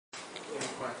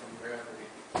quantum gravity.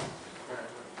 Right.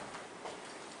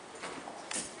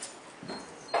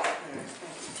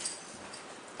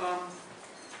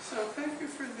 So thank you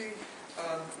for the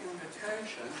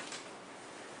invitation.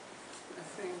 I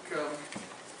think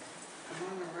I'm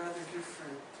on a rather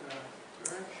different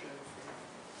direction.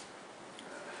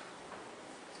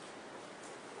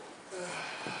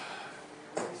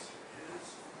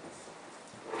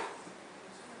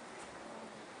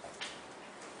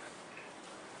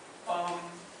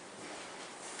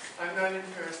 I'm not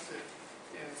interested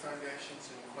in foundations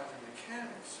in quantum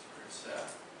mechanics per se.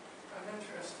 I'm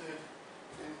interested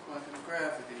in quantum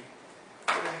gravity,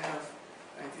 but I have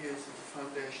ideas of the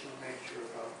foundational nature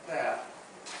about that,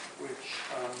 which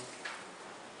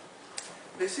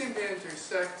they seem to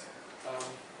intersect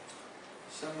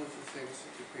some of the things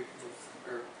that the people,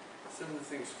 or some of the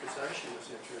things Precision was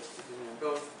interested in,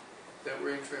 both that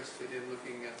we're interested in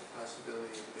looking at the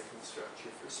possibility of a different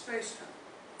structure for space-time.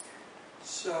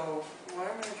 So, why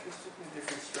am I interested in a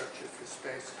different structure for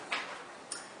space-time?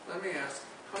 Let me ask,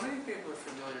 how many people are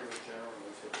familiar with general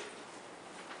relativity?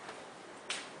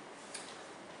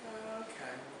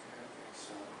 Okay.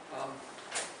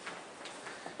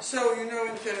 So you know,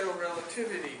 in general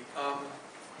relativity,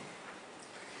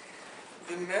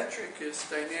 the metric is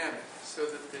dynamic, so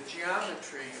that the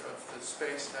geometry of the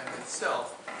space-time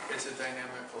itself is a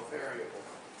dynamical variable,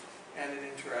 and it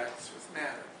interacts with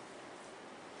matter.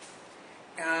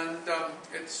 And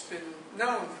it's been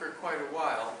known for quite a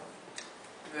while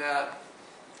that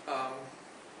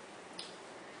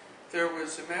there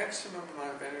was a maximum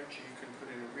amount of energy you can put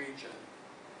in a region,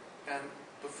 and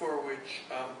before which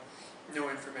no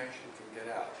information can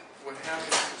get out. What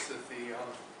happens is that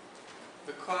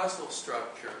the causal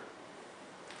structure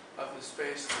of the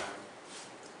space-time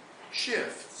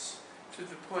shifts to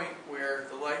the point where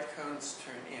the light cones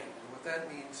turn in. And what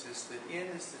that means is that in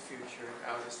is the future and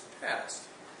out is the past.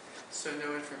 So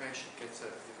no information gets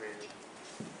out of the region.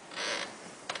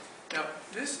 Now,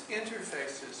 this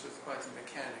interfaces with quantum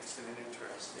mechanics in an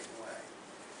interesting way.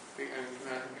 In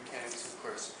quantum mechanics, of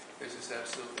course, there's this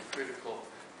absolutely critical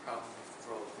problem of the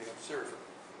role of the observer.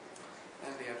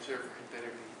 And the observer had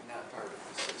better be not part of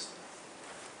the system,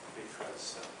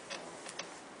 because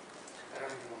I don't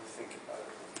even want to think about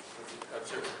it. But the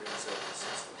observer inside the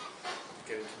system.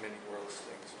 Get into many worlds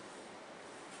things.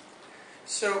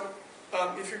 So,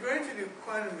 if you're going to do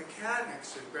quantum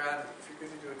mechanics or gravity, if you're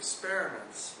going to do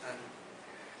experiments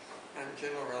and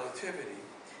general relativity,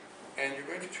 and you're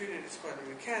going to treat it as quantum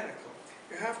mechanical,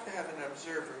 you have to have an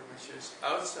observer which is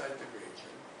outside the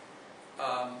region,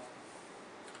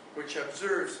 which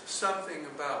observes something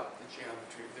about the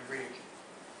geometry of the region.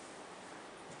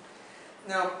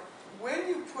 Now, when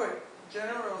you put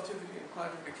general relativity and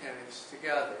quantum mechanics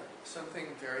together,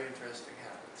 something very interesting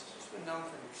happens. It's been known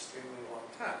for an extremely long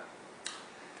time,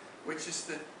 which is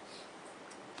that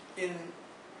in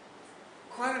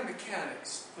quantum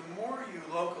mechanics, the more you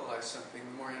localize something,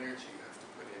 the more energy you have to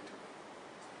put into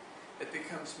it. It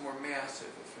becomes more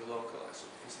massive if you localize it,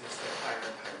 because there's that higher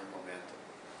and higher momentum.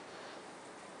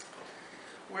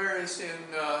 Whereas in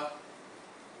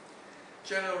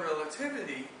general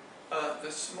relativity,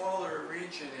 the smaller a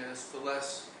region is, the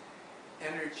less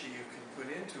energy you can put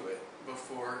into it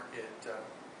before it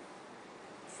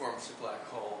forms a black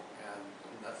hole and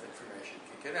enough information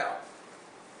can get out.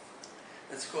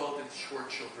 It's called its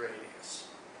Schwarzschild radius.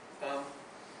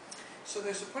 So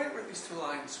there's a point where these two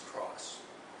lines cross.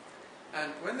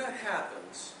 And when that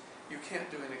happens, you can't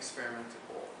do an experiment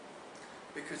at all.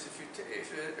 Because if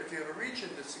you have a region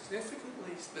that's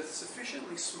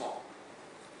sufficiently small,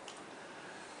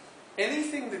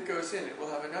 anything that goes in it will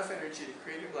have enough energy to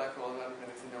create a black hole, and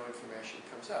if no information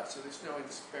comes out. So there's no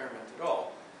experiment at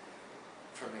all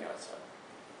from the outside.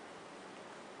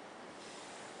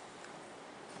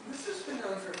 This has been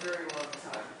known for a very long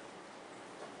time.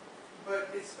 But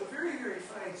it's a very, very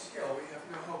fine scale. We have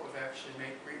no hope of actually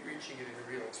reaching it in a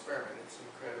real experiment. It's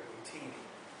incredibly teeny.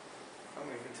 I'm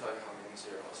going to even tell you how many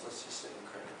zeros. Let's just say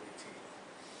incredibly teeny.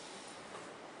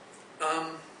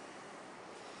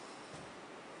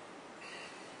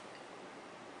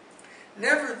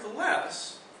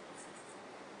 Nevertheless,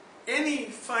 any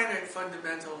finite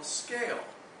fundamental scale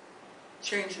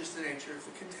changes the nature of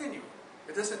the continuum.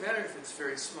 It doesn't matter if it's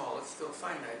very small, it's still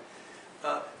finite.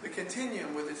 The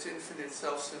continuum, with its infinite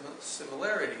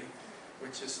self-similarity,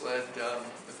 which has led the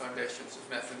foundations of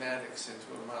mathematics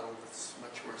into a model that's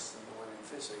much worse than the one in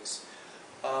physics,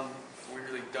 we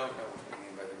really don't know what we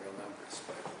mean by the real numbers,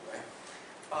 by the way.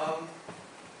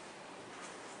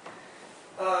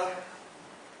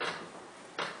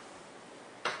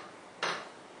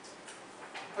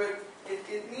 But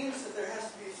it means that there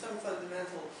has to be some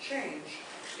fundamental change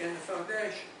in the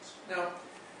foundations. Now,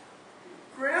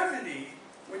 gravity,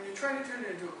 when you try to turn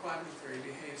it into a quantum theory,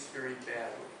 behaves very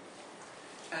badly.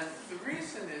 And the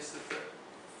reason is that the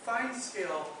fine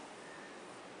scale,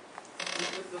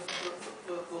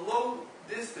 the low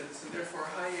distance and therefore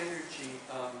high energy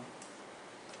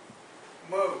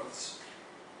modes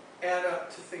add up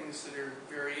to things that are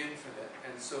very infinite,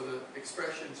 and so the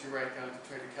expressions you write down to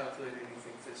try to calculate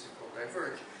anything physical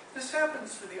diverge. This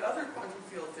happens for the other quantum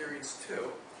field theories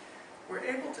too. We're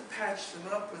able to patch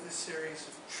them up with a series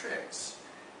of tricks,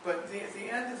 but at the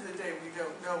end of the day we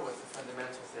don't know what the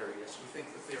fundamental theory is. We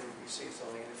think the theory we see is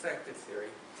only an effective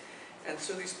theory. And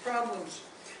so these problems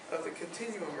of the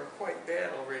continuum are quite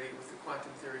bad already with the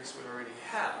quantum theories we already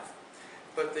have,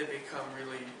 but they become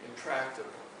really intractable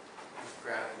with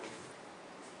gravity.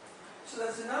 So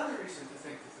that's another reason to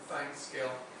think that the fine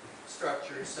scale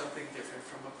structure is something different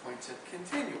from a pointed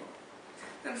continuum.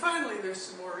 And finally, there's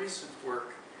some more recent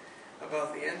work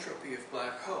about the entropy of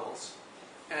black holes.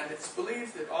 And it's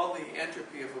believed that all the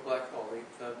entropy of a black hole,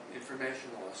 the information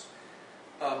loss,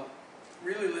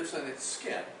 really lives on its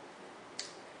skin.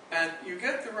 And you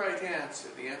get the right answer,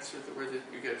 the answer where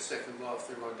you get a second law of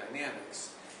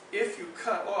thermodynamics, if you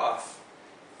cut off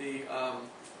the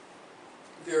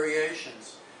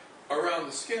variations around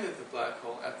the skin of the black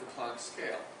hole at the Planck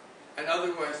scale. And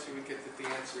otherwise you would get that the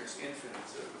answer is infinite,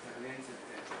 so it would have an infinite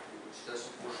entropy, which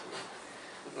doesn't work with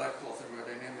the black hole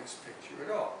thermodynamics picture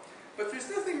at all. But there's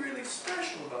nothing really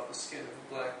special about the skin of a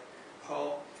black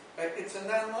hole. It's a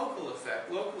non-local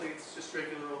effect. Locally, it's just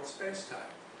regular old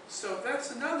space-time. So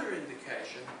that's another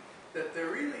indication that there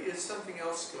really is something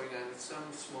else going on at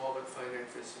some small but finite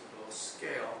physical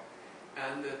scale,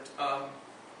 and that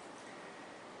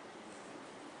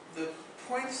the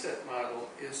point set model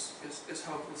is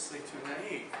hopelessly too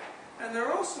naive. And there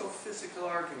are also physical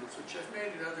arguments, which I've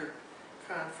made at other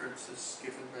conferences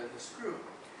given by this group,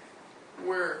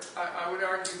 where I would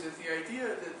argue that the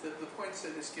idea that the point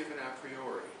set is given a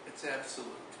priori, it's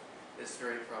absolute, is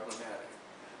very problematic.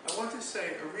 I want to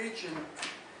say a region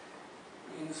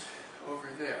means over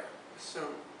there. So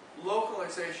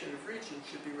localization of region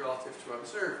should be relative to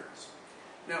observers.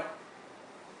 Now,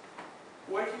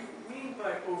 what you mean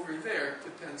by over there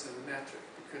depends on the metric,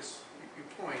 because you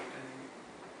point and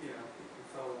you can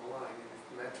follow the line, and if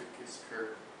the metric is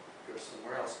curved, it goes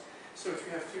somewhere else. So if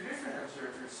you have two different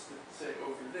observers that say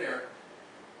over there,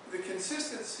 the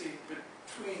consistency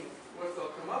between what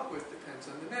they'll come up with depends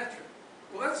on the metric.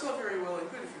 Well, that's all very well and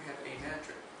good if you have a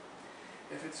metric.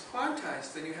 If it's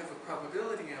quantized, then you have a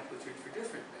probability amplitude for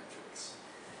different metrics.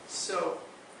 So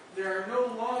there are no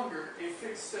longer a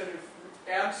fixed set of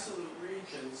absolute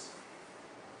regions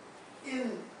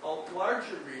in a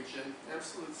larger region,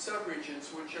 absolute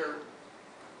subregions, which are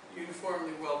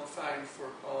uniformly well defined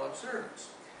for all observers.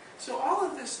 So all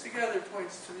of this together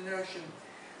points to the notion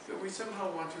that we somehow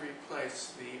want to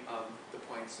replace the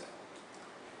point set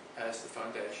as the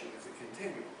foundation of the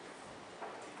continuum.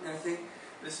 And I think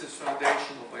this is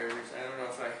foundational by reason. I don't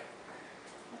know if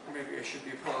maybe I should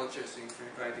be apologizing for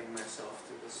inviting myself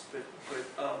to this, but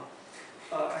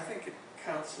I think it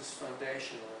counts as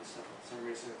foundational in some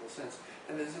reasonable sense.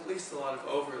 And there's at least a lot of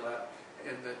overlap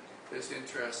in that there's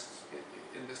interest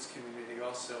in this community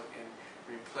also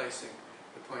in replacing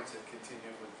the points that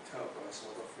continue with the topos,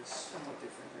 although for somewhat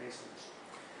different reasons.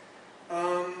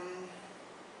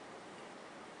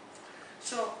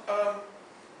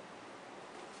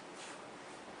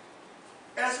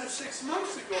 As of 6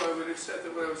 months ago, I would have said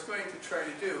that what I was going to try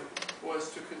to do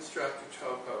was to construct a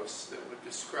topos that would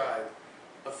describe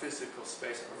a physical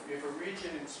space. If you have a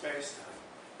region in space-time,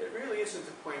 it really isn't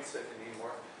a point set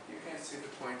anymore. You can't see the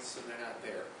points, so they're not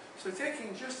there. So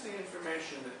taking just the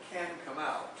information that can come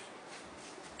out,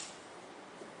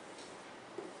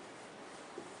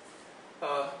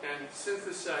 and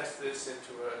synthesize this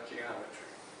into a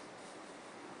geometry.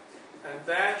 And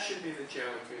that should be the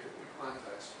geometry that we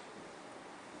quantize.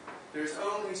 There's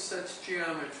only such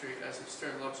geometry as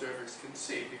external observers can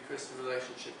see, because the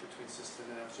relationship between system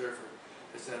and observer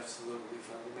is absolutely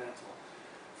fundamental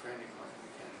for any quantum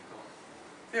mechanical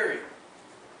theory.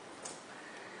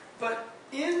 But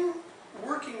in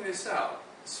working this out,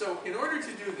 so in order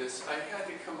to do this, I had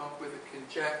to come up with a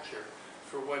conjecture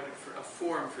for a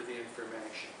form for the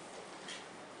information.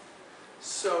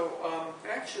 So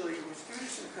actually, it was due to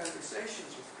some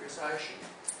conversations with Chris Eischen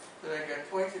that I got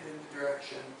pointed in the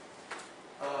direction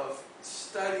of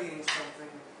studying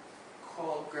something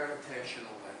called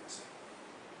gravitational lensing.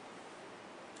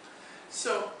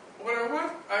 So what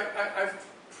I've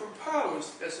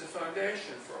proposed as a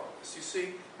foundation for all this. You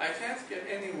see, I can't get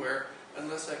anywhere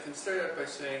unless I can start out by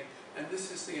saying and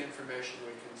this is the information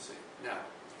we can see. Now,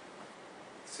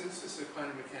 since this is a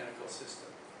quantum mechanical system,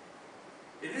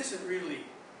 it isn't really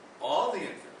all the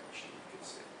information you can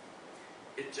see.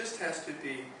 It just has to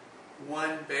be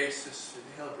one basis for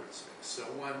the Hilbert space, so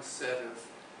one set of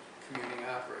commuting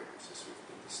operators, as we've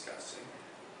been discussing.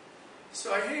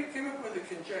 So I came up with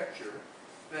a conjecture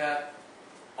that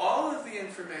all of the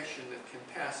information that can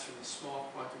pass from the small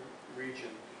quantum region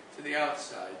to the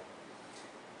outside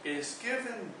is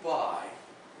given by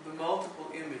the multiple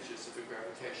images of the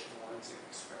gravitational lensing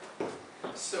experiment.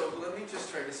 So let me just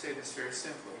try to say this very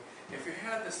simply. If you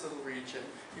had this little region,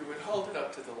 you would hold it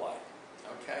up to the light,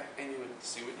 okay? And you would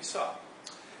see what you saw.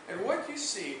 And what you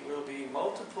see will be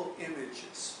multiple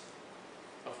images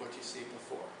of what you see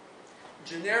before.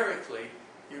 Generically,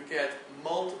 you get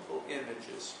multiple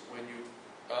images when you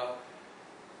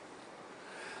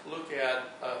look at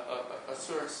a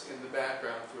source in the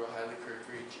background through a highly curved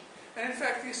region. And in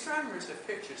fact, the astronomers have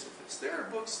pictures of this. There are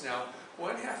books now,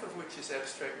 one half of which is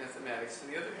abstract mathematics,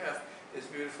 and the other half is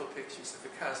beautiful pictures of the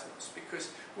cosmos,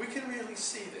 because we can really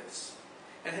see this,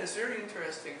 and has very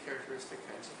interesting characteristic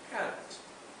kinds of patterns.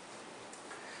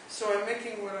 So I'm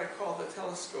making what I call the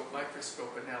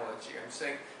telescope-microscope analogy. I'm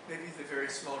saying maybe the very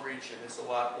small region is a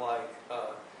lot like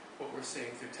what we're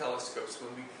seeing through telescopes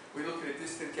when we look at a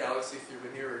distant galaxy through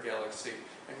a nearer galaxy,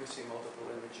 and we see multiple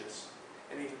images.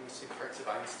 And even we see parts of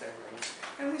Einstein rings,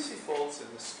 and we see folds in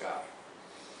the sky.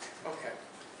 Okay.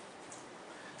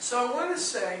 So I want to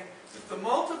say that the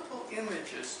multiple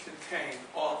images contain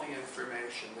all the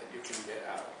information that you can get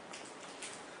out.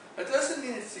 That doesn't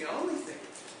mean it's the only thing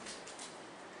you can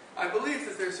do. I believe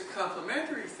that there's a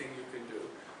complementary thing you can do,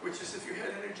 which is if you had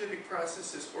energetic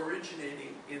processes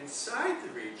originating inside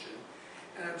the region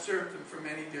and observed them from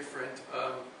many different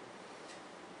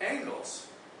angles,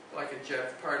 like a jet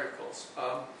of particles,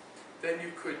 then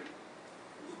you could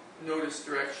notice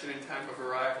direction and time of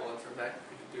arrival, and from that you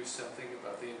could deduce something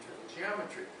about the internal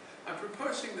geometry. I'm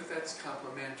proposing that that's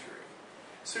complementary.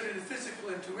 So the physical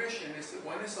intuition is that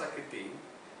one is like a beam,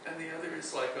 and the other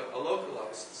is like a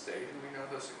localized state, and we know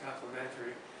those are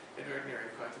complementary in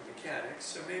ordinary quantum mechanics,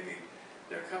 so maybe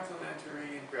they're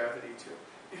complementary in gravity too.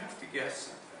 You have to guess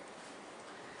something.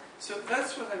 So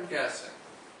that's what I'm guessing.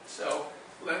 So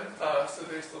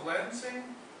there's the lensing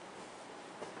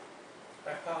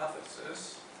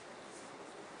hypothesis.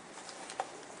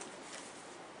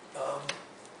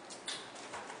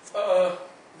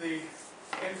 The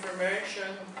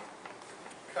information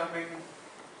coming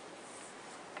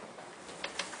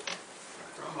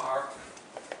from our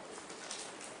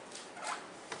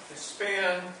is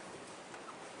spanned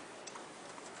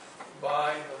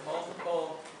by the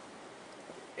multiple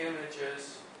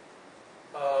images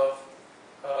of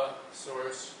a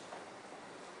source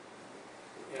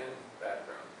in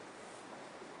background.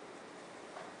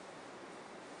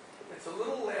 It's a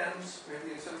little lens,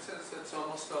 maybe in some sense that's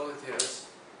almost all it is,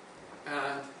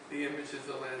 and the image of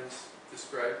the lens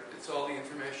described, it's all the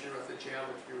information about the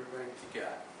geometry we're going to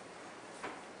get.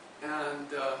 And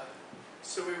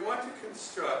so we want to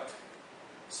construct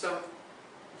some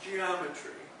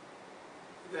geometry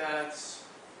that's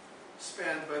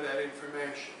spanned by that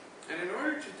information. And in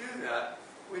order to do that,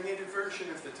 we need a version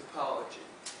of the topology.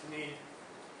 We need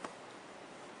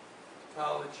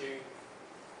topology,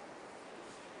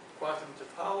 quantum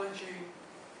topology,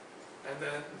 and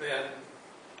then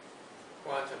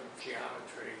quantum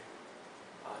geometry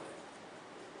on it.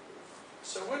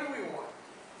 So what do we want?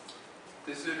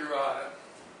 Desiderata.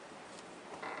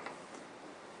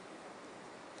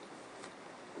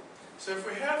 So if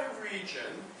we have a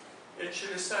region, it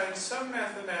should assign some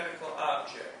mathematical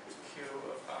object, Q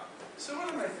of R. So what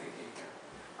am I thinking here?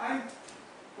 I'm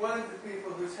one of the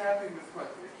people who's happy with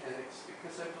quantum mechanics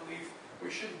because I believe we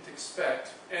shouldn't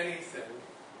expect anything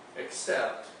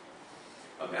except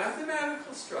a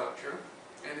mathematical structure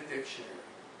and a dictionary.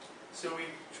 So we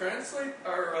translate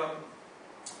our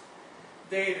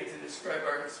data to describe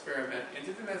our experiment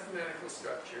into the mathematical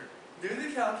structure, do the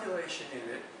calculation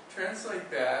in it, translate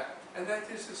back, and that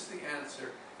gives us the answer.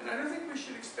 And I don't think we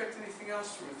should expect anything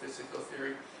else from a physical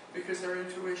theory because our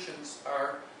intuitions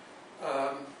are,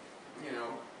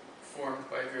 formed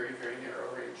by a very, very narrow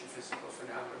range of physical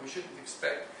phenomena. We shouldn't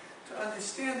expect to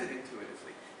understand it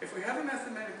intuitively. If we have a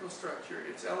mathematical structure,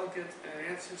 it's elegant and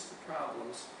it answers the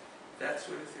problems. That's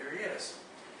what a theory is.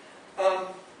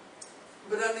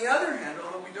 But on the other hand,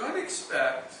 although we don't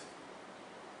expect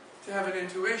to have an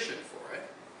intuition for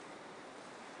it,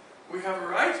 we have a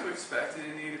right to expect, and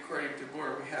indeed according to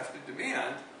Bohr we have to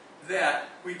demand, that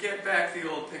we get back the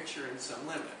old picture in some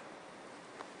limit.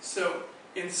 So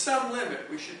in some limit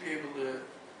we should be able to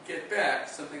get back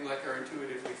something like our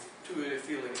intuitive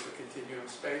feeling of a continuum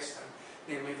spacetime,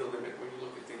 namely the limit when you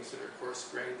look at things that are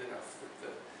coarse-grained enough that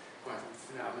the quantum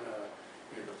phenomena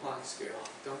near the Planck scale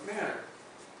don't matter.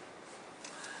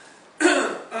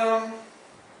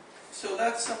 So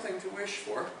that's something to wish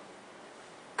for.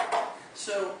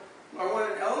 So I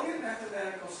want an elegant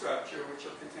mathematical structure which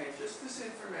will contain just this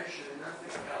information and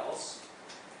nothing else,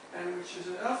 and which is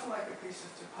enough like a piece of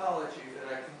topology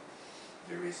that I can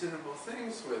do reasonable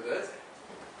things with it.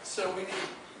 So we need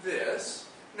this.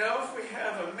 Now if we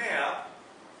have a map,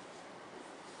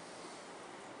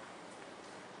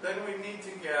 then we need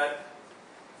to get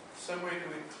some way to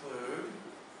include.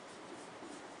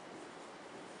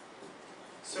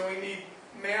 So we need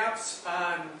maps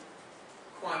on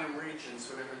quantum regions,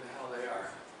 whatever the hell they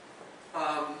are,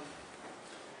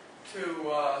 to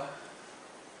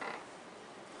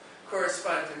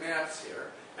correspond to maps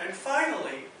here. And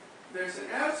finally, there's an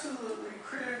absolutely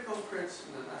critical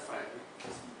principle, no, not finally,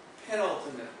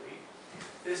 penultimately,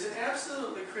 there's an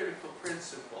absolutely critical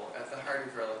principle at the heart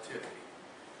of relativity,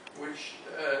 which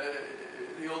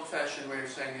the old-fashioned way of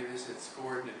saying it is its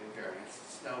coordinate invariance.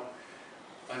 It's now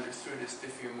understood as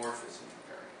diffeomorphism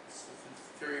invariance.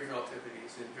 The theory of relativity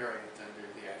is invariant under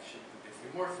the action of the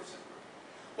diffeomorphism rule.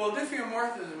 Well,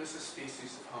 diffeomorphism is a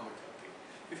species of homotopy.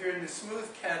 If you're in the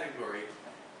smooth category,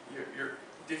 your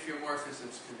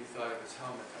diffeomorphisms can be thought of as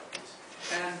homotopies.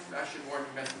 And I should warn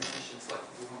you, mathematicians like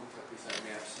to do homotopies on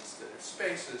maps instead of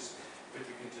spaces, but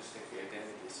you can just take the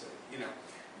identity. So,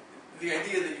 the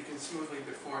idea that you can smoothly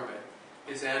deform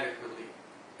it is adequately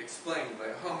explained by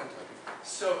a homotopy.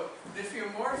 So,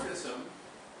 diffeomorphism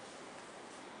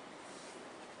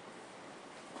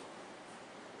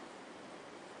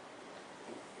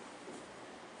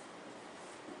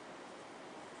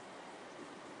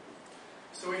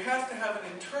so we have to have an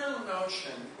internal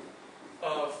notion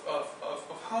of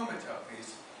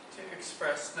homotopies to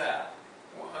express that.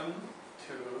 1,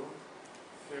 2,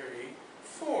 3,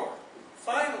 4.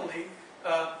 Finally,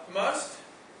 must...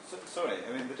 Sorry,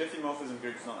 I mean the diffeomorphism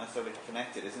group's not necessarily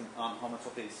connected. Aren't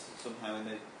homotopies somehow in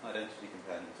the identity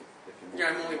component of diffeomorphism? Yeah,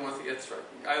 I only want the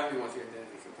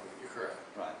identity component. You're correct.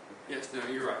 Right. Yes, no,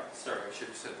 you're right. Sorry, I should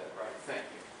have said that right. Thank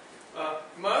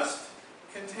you. Must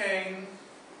contain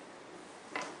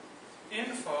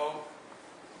info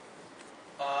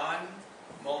on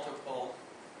multiple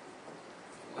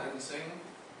lensing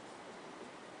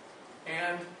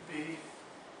and be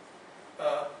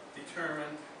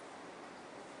determined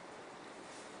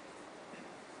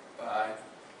by it.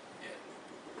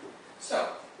 So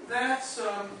that's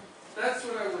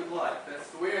what I would like. That's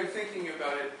the way I'm thinking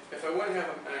about it. If I want to have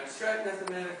an abstract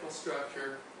mathematical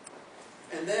structure,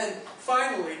 and then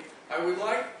finally I would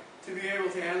like to be able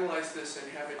to analyze this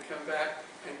and have it come back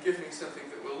and give me something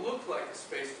that will look like a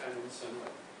space-time in some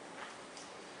way.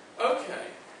 Okay.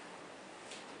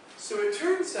 So it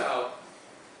turns out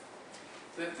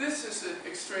that this is an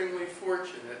extremely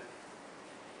fortunate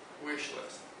wish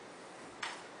list,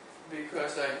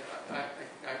 because I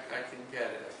can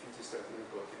get it. I can just open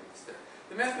the book and instead.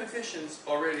 The mathematicians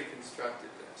already constructed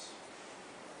this.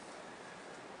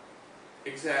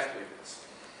 Exactly this.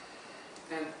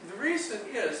 And the reason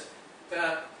is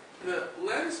that the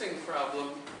lensing problem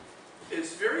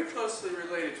is very closely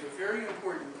related to a very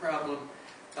important problem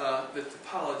that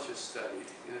topologists studied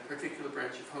in a particular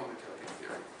branch of homotopy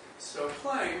theory. So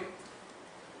claim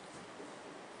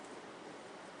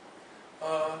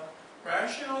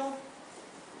rational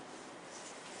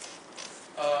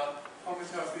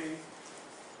homotopy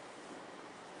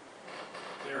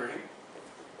theory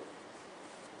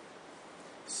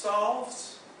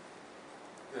solves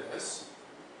this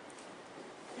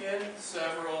in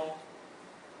several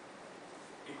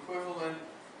equivalent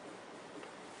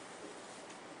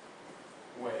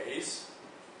ways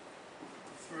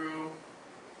through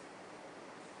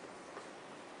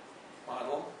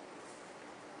model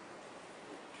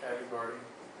category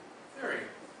theory.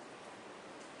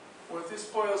 What this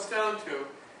boils down to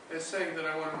is saying that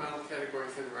I want a model category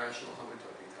for the rational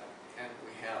homotopy type, and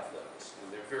we have those,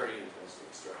 and they're very interesting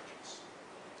structures.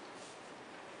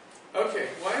 Okay,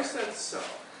 why is that so?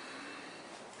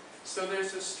 So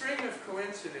there's a string of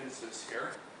coincidences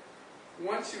here.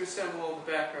 Once you assemble all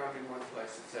the background in one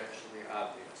place, it's actually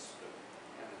obvious.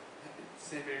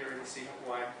 Does anybody already see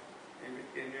why?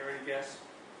 Anybody already guess?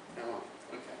 No?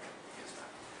 Okay. Guess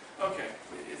not. Okay,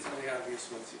 it's only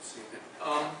obvious once you've seen it.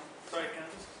 Sorry, can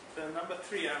I just... The number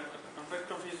 3, I'm very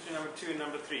confused between number 2 and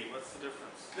number 3. What's the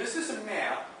difference? This is a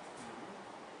map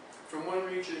from one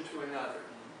region to another.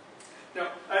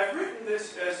 Now, I've written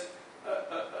this as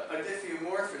a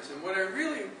diffeomorphism. What I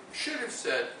really should have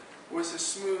said was a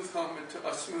smooth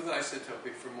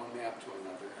isotopy from one map to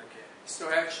another. Okay.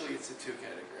 So actually it's a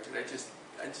two-category, but I just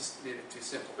made it too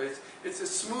simple. But it's a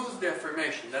smooth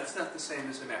deformation. That's not the same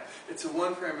as a map. It's a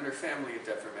one-parameter family of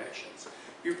deformations.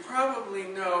 You probably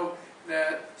know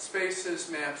that spaces,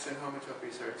 maps, and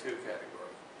homotopies are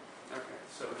two-category. Okay,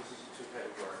 so this is a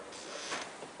two-category.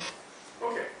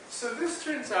 Okay, so this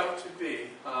turns out to be,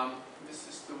 this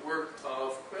is the work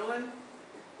of Quillen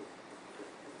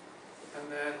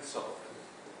and then Sullivan.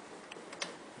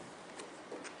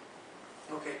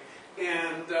 Okay,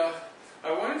 and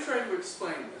I want to try to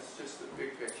explain this, just the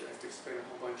big picture. I have to explain a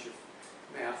whole bunch of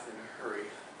math in a hurry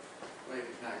late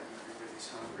at night when everybody's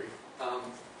hungry.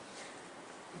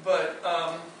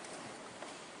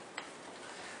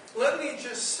 Let me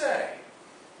just say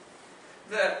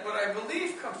that what I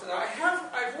believe comes to,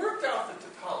 I've worked out the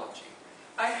topology.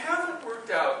 I haven't worked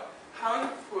out how to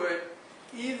put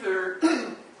either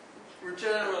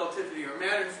general relativity or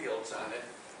matter fields on it,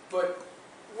 but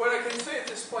what I can say at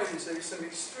this point is there's some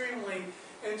extremely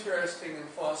interesting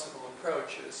and plausible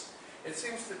approaches. It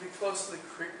seems to be closely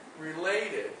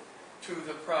related to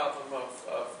the problem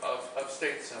of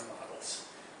state sum models.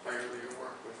 My earlier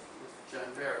work with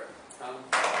John Barrett.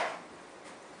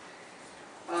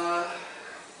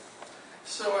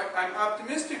 So I'm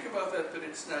optimistic about that, but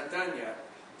it's not done yet.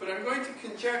 But I'm going to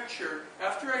conjecture,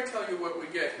 after I tell you what we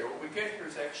get here. What we get here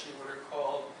is actually what are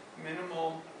called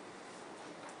minimal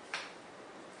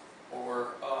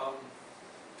or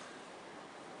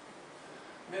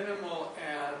minimal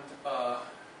and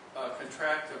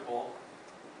contractible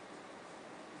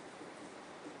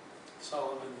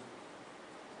Sullivan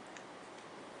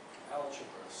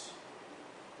algebras.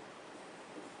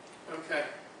 Okay,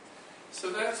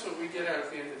 so that's what we get out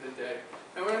at the end of the day.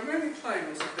 And what I'm going to be playing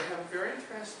is that they have a very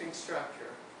interesting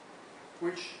structure,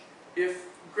 which, if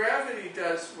gravity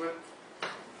does what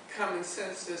common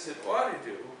sense says it ought to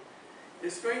do,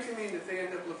 is going to mean that they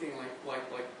end up looking like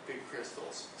big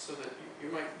crystals, so that you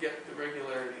might get the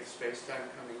regularity of space-time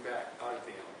coming back out of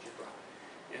the algebra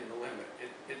in the limit.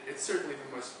 It's certainly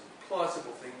the most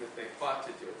plausible thing that they ought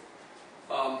to do.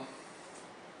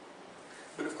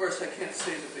 But of course I can't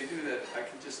say that they do that. I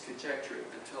can just conjecture it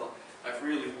until I've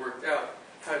really worked out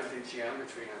how to do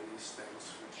geometry on these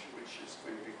things, which is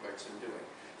going to be quite some doing.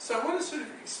 So I want to sort of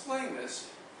explain this.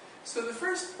 So the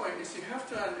first point is you have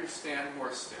to understand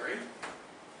Morse theory.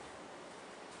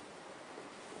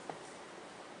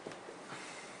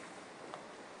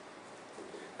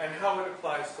 And how it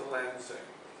applies to lensing.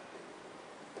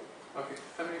 Okay,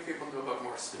 how many people know about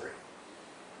Morse theory?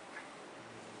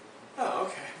 Oh,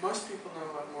 okay. Most people know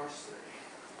about Morse theory.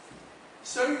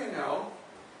 So you know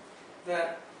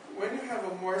that when you have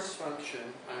a Morse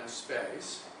function on a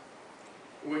space,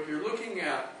 what you're looking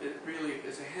at, it really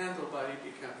is a handle-body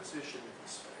decomposition of the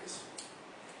space.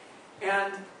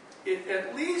 And it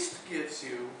at least gives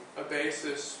you a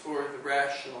basis for the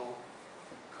rational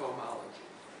cohomology.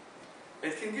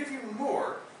 It can give you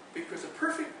more, because a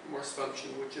perfect Morse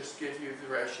function would just give you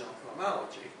the rational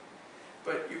cohomology.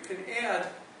 But you can add,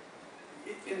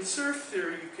 in surf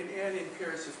theory, you can add in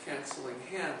pairs of canceling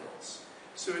handles.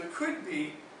 So it could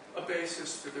be a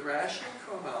basis for the rational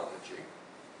cohomology,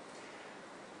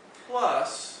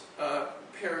 plus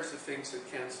pairs of things that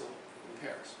cancel in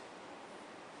pairs.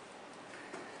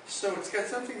 So it's got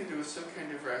something to do with some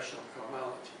kind of rational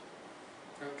cohomology.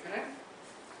 Okay?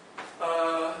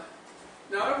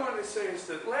 Now what I want to say is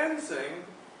that lensing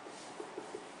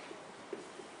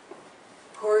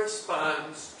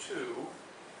corresponds to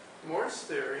Morse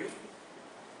theory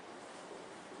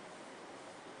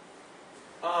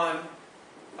on,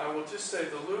 I will just say,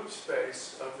 the loop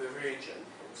space of the region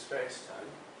in space-time.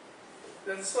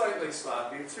 That's slightly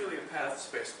sloppy. It's really a path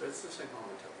space, but it's the same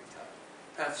homotopy type.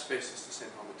 Path space is the same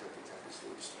homotopy type as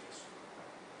loop space.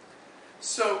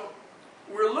 So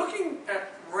we're looking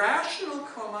at rational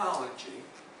cohomology,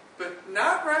 but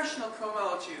not rational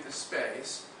cohomology of the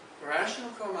space,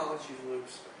 rational cohomology of the loop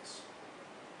space.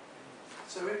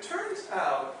 So it turns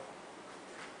out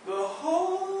the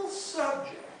whole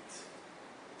subject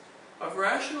of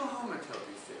rational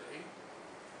homotopy theory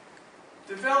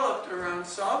developed around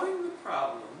solving the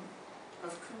problem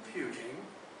of computing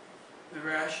the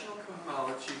rational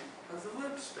cohomology of the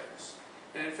loop space.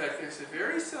 And in fact, there's a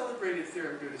very celebrated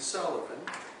theorem due to Sullivan,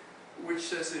 which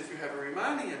says that if you have a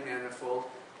Riemannian manifold,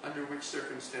 under which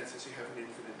circumstances you have an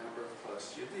infinite number of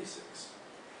close geodesics.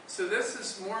 So this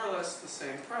is more or less the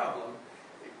same problem.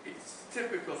 It's a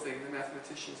typical thing. The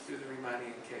mathematicians do the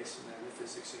Riemannian case, and then in the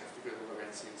physics you have to go to the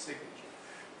Lorentzian signature.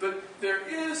 But there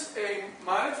is a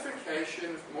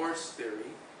modification of Morse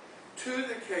theory to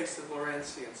the case of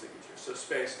Lorentzian signature, so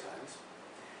space-times,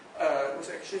 was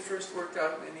actually first worked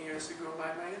out many years ago by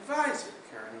my advisor,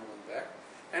 Karen Uhlenbeck,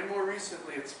 and more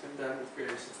recently it's been done with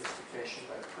greater sophistication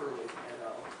by Perley et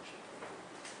al.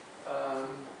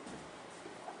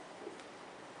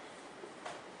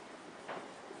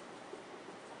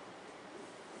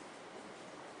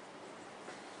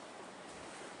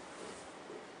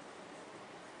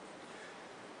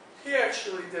 He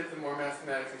actually did the more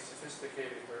mathematically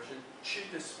sophisticated version. She,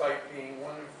 despite being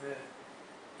one of the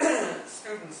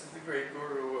students of the great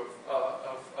guru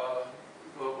of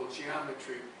global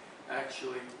geometry,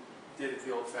 actually did it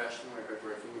the old-fashioned way by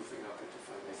breaking the thing up into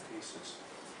finite pieces.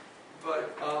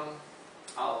 But I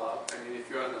mean, if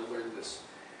you want to learn this,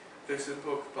 there's a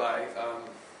book by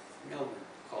Milner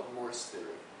called Morse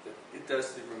Theory. It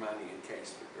does the Riemannian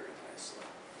case, but very nicely.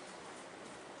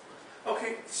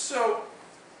 Okay, so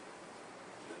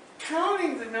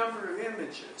counting the number of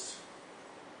images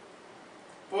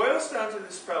boils down to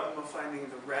this problem of finding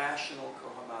the rational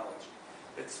cohomology.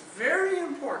 It's very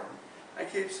important. I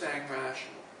keep saying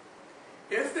rational.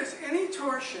 If there's any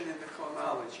torsion in the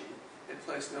cohomology, it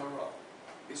plays no role.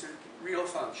 These are real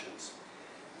functions.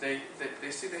 They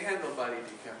see the handle body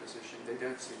decomposition. They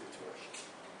don't see the torsion.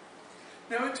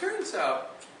 Now it turns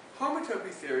out homotopy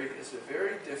theory is a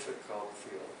very difficult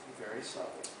field, very subtle.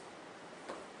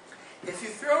 If you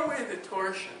throw away the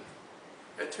torsion,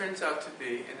 it turns out to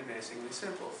be an amazingly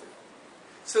simple field.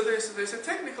 So there's a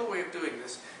technical way of doing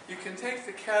this. You can take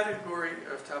the category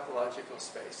of topological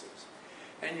spaces,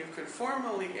 and you can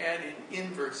formally add in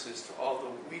inverses to all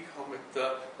the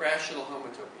rational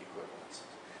homotopy equivalences.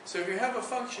 So if you have a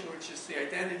function which is the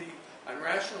identity on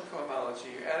rational cohomology,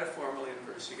 you add a formal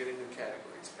inverse, you get a new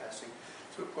category. It's passing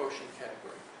to a quotient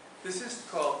category. This is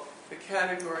called the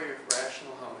category of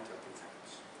rational homotopy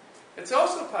types. It's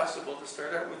also possible to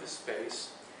start out with a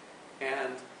space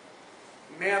and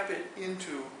map it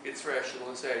into its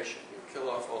rationalization. You kill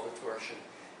off all the torsion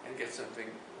and get something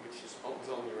which is with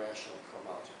only rational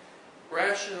cohomology.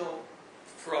 Rational,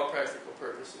 for all practical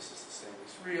purposes, is the same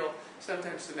as real.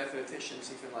 Sometimes the mathematicians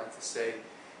even like to say,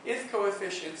 if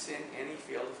coefficients in any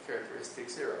field of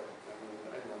characteristics 0.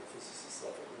 I don't know if physicists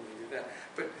love it when they do that,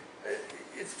 but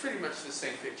it's pretty much the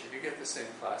same picture. You get the same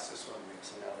classes, one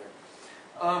makes another.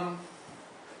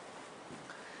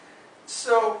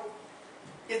 So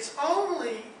it's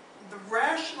only the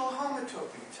rational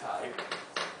homotopy type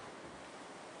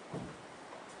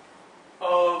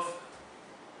of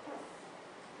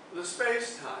the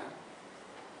space-time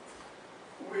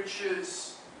which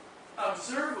is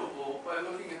observable by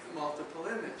looking at the multiple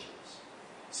images.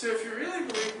 So if you really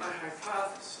believe my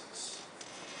hypothesis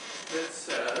that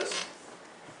says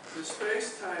the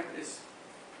space-time is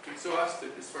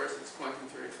exhausted as far as its quantum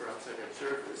theory for outside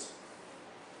observers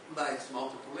by its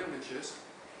multiple images,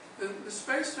 then the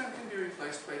space-time can be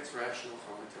replaced by its rational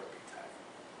homotopy type.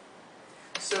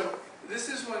 So this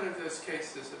is one of those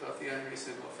cases about the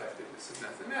unreasonable effectiveness of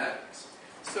mathematics.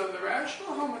 So the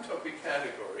rational homotopy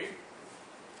category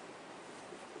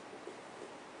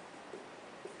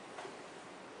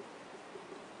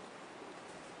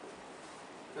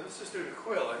let's just do the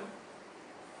Quillen,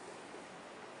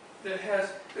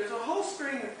 there's a whole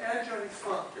string of adjoint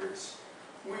functors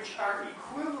which are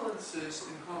equivalences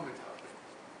in homotopy.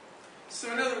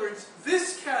 So in other words,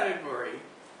 this category,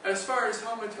 as far as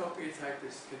homotopy type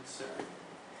is concerned,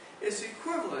 is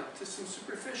equivalent to some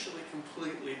superficially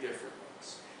completely different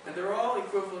ones. And they're all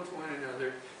equivalent to one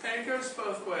another, and it goes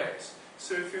both ways.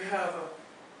 So if you have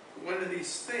one of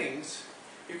these things,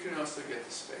 you can also get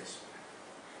the space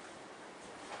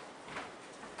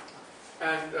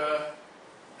back. And,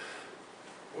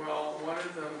 well, one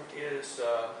of them is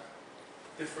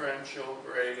differential,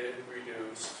 graded,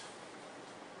 reduced,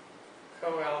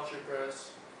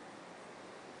 co-algebras.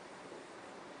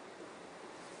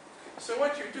 So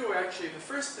what you do, actually, the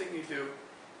first thing you do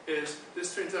is,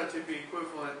 this turns out to be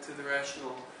equivalent to the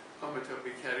rational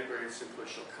homotopy category of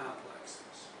simplicial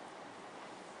complexes.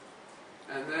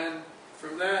 And then,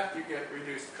 from that, you get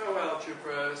reduced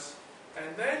co-algebras,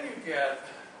 and then you get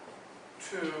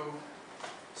to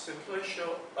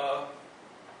simplicial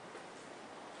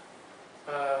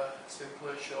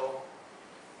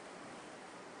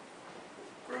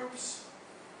groups.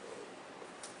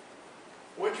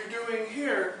 What you're doing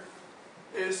here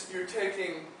is you're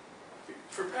taking,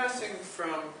 for passing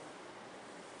from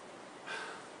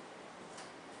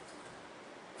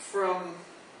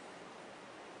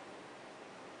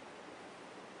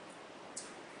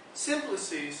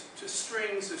simplices to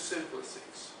strings of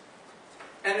simplices.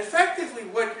 And effectively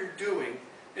what you're doing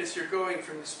is you're going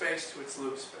from the space to its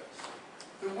loop space.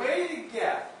 The way to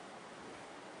get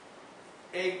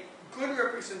a good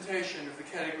representation of the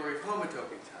category of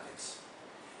homotopy types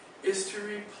is to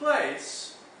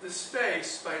replace the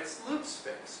space by its loop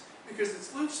space, because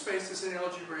its loop space is an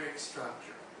algebraic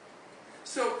structure.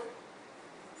 So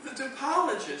the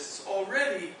topologists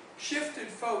already shifted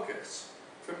focus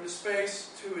from the space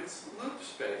to its loop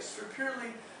space for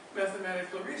purely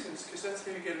mathematical reasons, because that's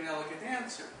how you get an elegant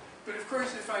answer. But of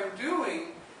course, if I'm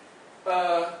doing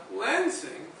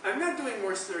lensing, I'm not doing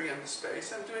Morse theory on the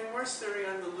space, I'm doing Morse theory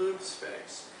on the loop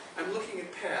space. I'm looking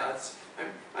at paths,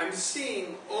 I'm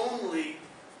seeing only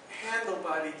handle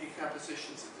body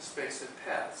decompositions of the space and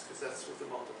paths, because that's what the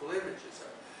multiple images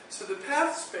are. So the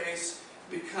path space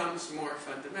becomes more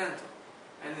fundamental.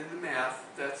 And in the math,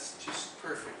 that's just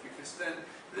perfect, because then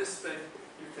this thing,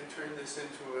 you can turn this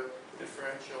into a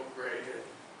differential graded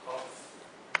Hopf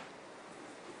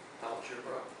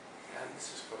algebra, and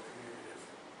this is co-commutative.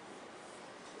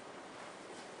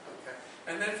 Okay.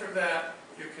 And then from that,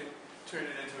 you can turn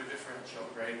it into a differential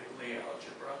graded Lie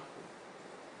algebra.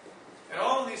 And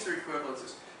all of these are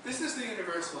equivalences. This is the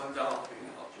universal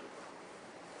enveloping algebra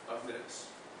of this.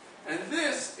 And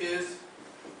this is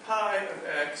pi of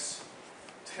x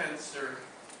tensor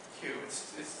q.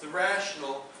 It's the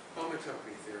rational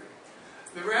homotopy theory.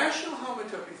 The rational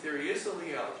homotopy theory is a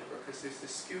Lie algebra because there's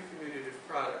this skew commutative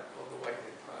product called the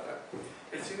Whitehead product.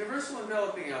 Its universal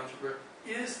enveloping algebra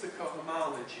is the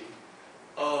cohomology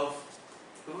of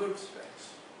the loop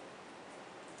space.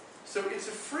 So it's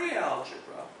a free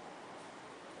algebra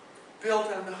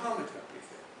built on the homotopy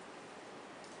theory.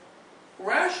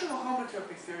 Rational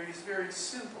homotopy theory is very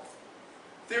simple.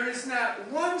 There is not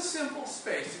one simple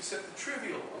space, except the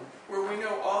trivial one, where we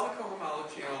know all the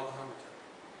cohomology and all the homotopy.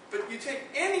 But you take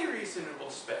any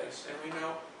reasonable space, and we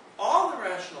know all the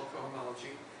rational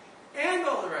cohomology and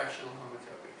all the rational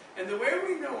homotopy. And the way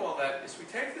we know all that is we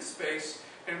take the space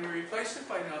and we replace it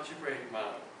by an algebraic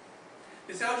model.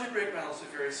 These algebraic models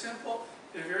are very simple,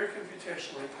 they're very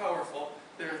computationally powerful,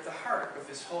 they're at the heart of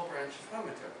this whole branch of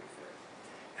homotopy theory.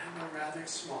 And they're rather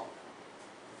small.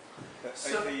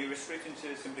 So, are you restricting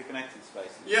to simply connected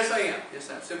spaces? Yes, I am. Yes,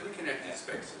 I'm simply connected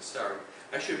spaces. Sorry.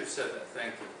 I should have said that.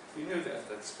 Thank you. You knew that.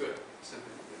 That's good.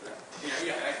 Simply do that.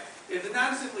 Yeah. In the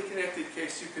non-simply connected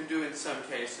case, you can do in some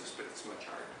cases, but it's much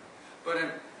harder. But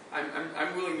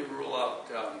I'm willing to rule out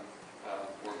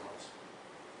wormholes.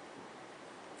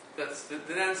 That's the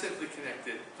non-simply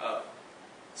connected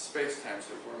space-times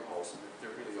are wormholes, and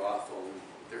they're really awful and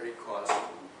they're acausal.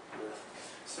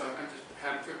 So I'm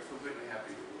completely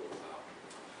happy to rule them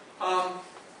out.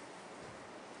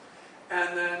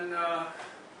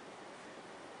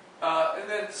 And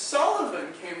then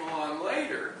Sullivan came along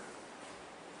later,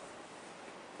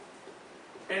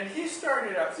 and he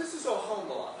started out. This is all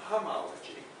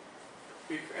homology,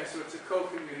 so it's a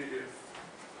co-commutative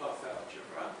Hopf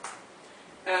algebra,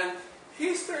 and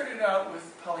he started out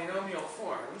with polynomial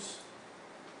forms.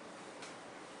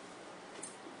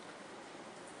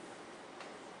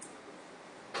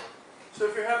 So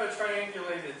if you have a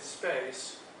triangulated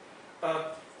space,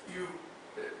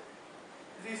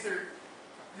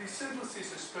 these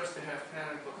simplices are supposed to have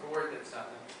canonical coordinates on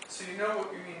them. So you know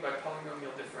what you mean by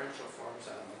polynomial differential forms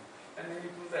on them. And then you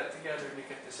glue that together and you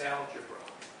get this algebra.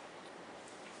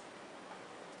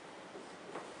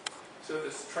 So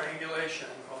this triangulation,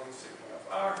 I'm calling sigma of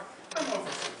R. I'm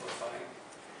oversimplifying.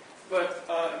 But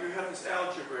you have this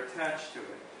algebra attached to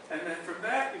it. And then from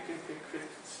that you can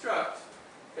construct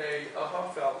a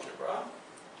Hopf algebra,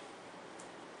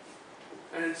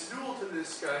 and it's dual to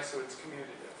this guy, so it's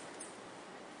commutative.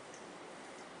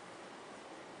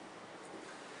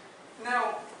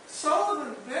 Now,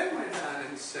 Sullivan then went on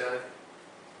and said,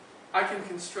 I can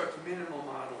construct minimal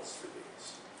models for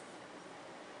these.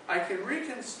 I can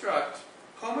reconstruct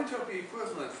homotopy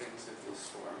equivalent things of this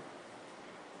form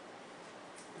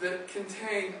that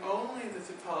contain only the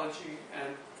topology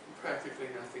and practically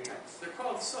nothing else. They're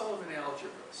called Sullivan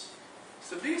algebras.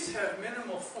 So these have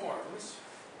minimal forms,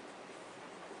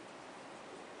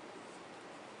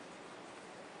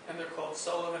 and they're called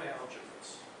Sullivan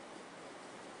algebras.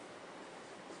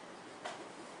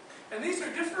 And these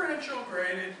are differential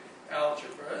graded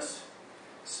algebras,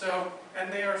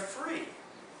 and they are free.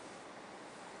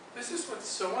 This is what's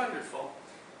so wonderful.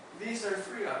 These are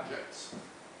free objects.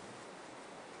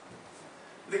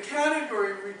 The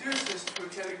category reduces to a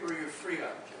category of free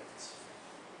objects.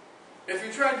 If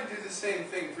you tried to do the same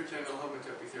thing for general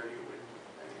homotopy theory, you wouldn't.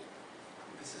 I mean,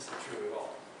 this isn't true at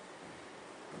all.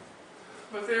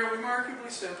 But they are remarkably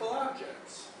simple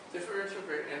objects, differential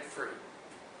graded and free.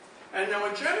 And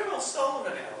now a general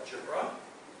Sullivan algebra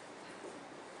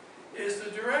is the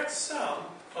direct sum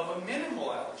of a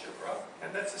minimal algebra,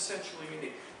 and that's essentially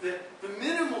unique. The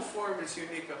minimal form is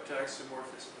unique up to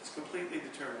isomorphism. It's completely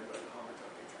determined by the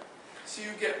homotopy type. So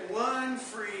you get one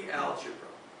free algebra,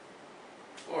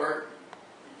 or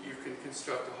you can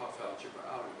construct a Hopf algebra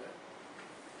out of it.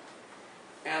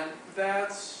 And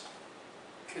that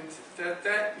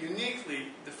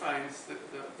uniquely defines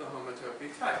the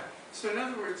homotopy type. So in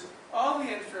other words, all the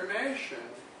information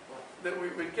that we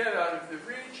would get out of the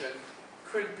region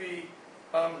could be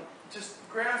just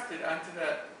grafted onto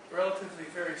that relatively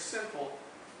very simple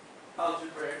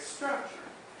algebraic structure.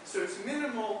 So it's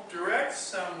minimal direct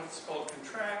sum, what's called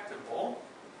contractible.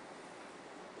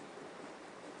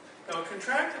 Now a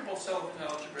contractible Sullivan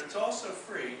algebra, it's also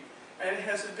free, and it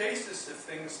has a basis of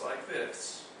things like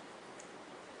this.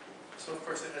 So of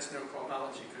course it has no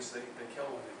cohomology because they kill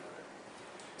one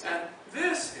another. And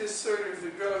this is sort of the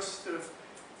ghost of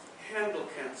Handel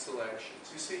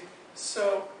cancellations. You see,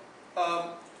 so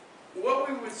what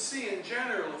we would see in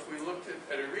general if we looked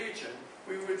at a region,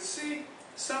 we would see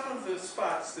some of the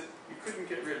spots that you couldn't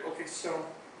get rid of. Okay, so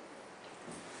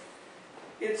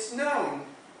it's known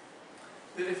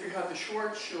that if you have the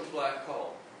Schwarzschild black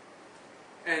hole,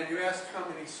 and you ask how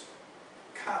many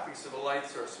copies of a light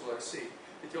source will I see,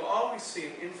 that you'll always see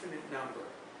an infinite number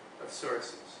of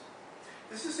sources.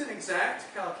 This is an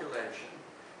exact calculation,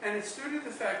 and it's due to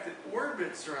the fact that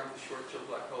orbits around the Schwarzschild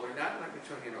black hole are not like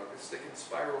Newtonian orbits. They can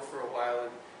spiral for a while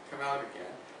and come out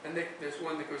again. And there's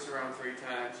one that goes around 3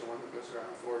 times, and one that goes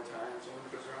around 4 times, and one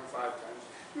that goes around 5 times.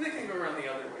 And they can go around the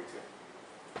other way too.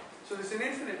 So there's an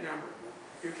infinite number of them.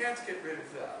 You can't get rid of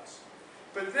those.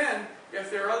 But then, if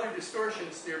there are other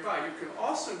distortions nearby, you can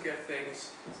also get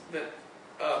things that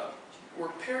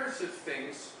where pairs of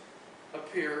things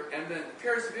appear, and then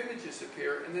pairs of images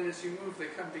appear, and then as you move, they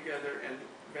come together and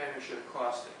vanish at a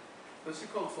caustic. Those are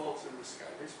called folds in the sky.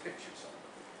 There's pictures of them.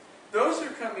 Those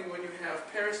are coming when you have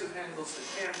pairs of handles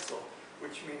that cancel,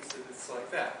 which means that it's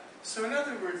like that. So in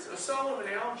other words, a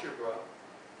Sullivan algebra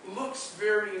looks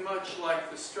very much like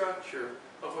the structure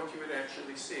of what you would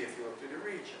actually see if you looked at a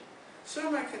region. So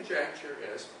my conjecture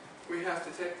is we have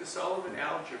to take the Sullivan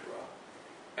algebra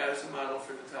as a model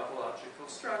for the topological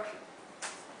structure.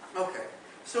 Okay,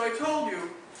 so I told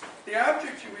you the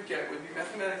object you would get would be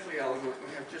mathematically elegant.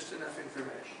 We have just enough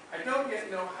information. I don't yet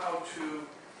know how to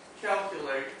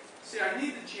calculate. See, I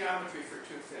need the geometry for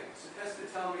 2 things. It has to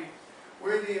tell me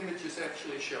where the images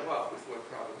actually show up with what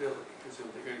probability, because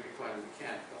they're going to be quantum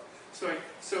mechanical. So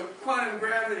quantum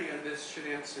gravity on this should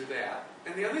answer that.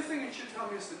 And the other thing it should tell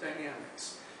me is the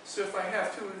dynamics. So if I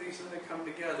have 2 of these and they come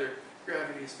together,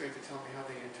 gravity is going to tell me how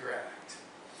they interact.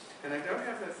 And I don't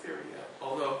have that theory yet,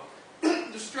 although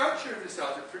the structure of this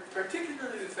algebra,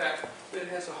 particularly the fact that it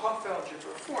has a Hopf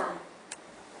algebra form,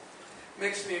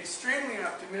 makes me extremely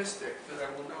optimistic that I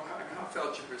will know how Hopf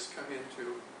algebras come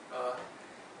into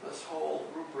this whole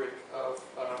rubric of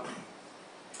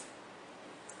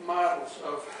models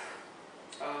of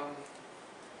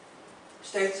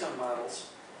state sum models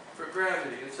for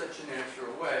gravity in such a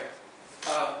natural way.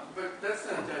 But that's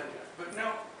not done yet. But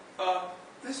now,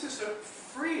 this is a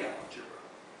free algebra.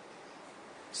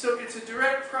 So it's a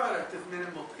direct product of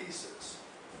minimal pieces.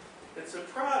 It's a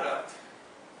product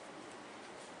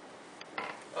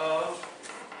of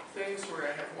things where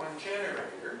I have one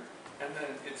generator, and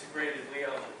then it's a graded Lie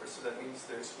algebra, so that means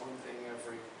there's one thing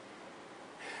every,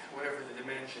 whatever the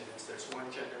dimension is, there's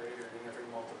one generator in every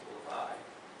multiple of I.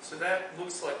 So that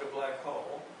looks like a black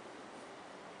hole.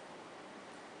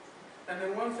 And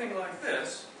then one thing like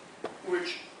this,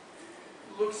 which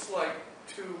looks like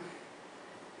 2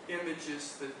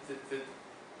 images that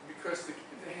because the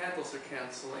handles are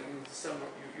canceling, somewhat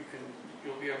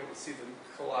you'll be able to see them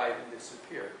collide and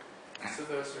disappear. So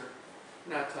those are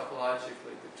not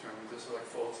topologically determined. Those are like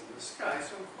folds in the sky.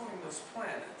 So I'm calling those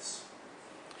planets.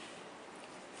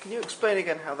 Can you explain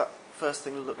again how that first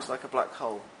thing looks like a black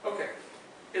hole? Okay.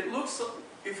 It looks,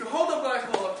 if you hold a black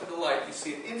hole up to the light, you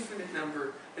see an infinite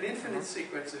number, an infinite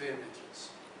sequence of images.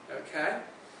 Okay?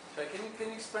 So can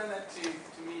you explain that to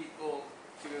me or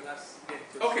to us?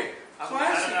 Okay.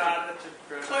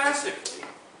 Classically,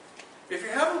 if you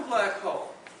have a black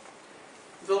hole,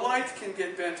 the light can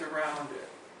get bent around it.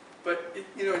 But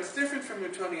it's different from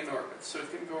Newtonian orbits. So it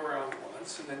can go around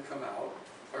once and then come out,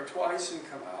 or twice and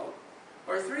come out,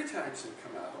 or 3 times and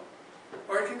come out,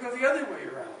 or it can go the other way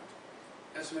around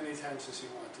as many times as you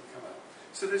want to come out.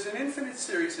 So there's an infinite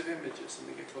series of images, and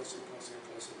they get closer and closer and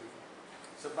closer.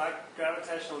 So by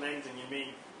gravitational lensing, you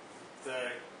mean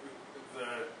the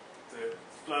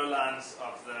flow lines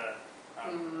of the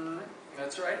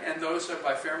That's right, and those are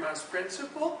by Fermat's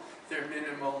principle. They're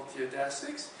minimal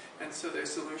geodesics, and so they're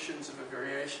solutions of a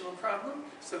variational problem.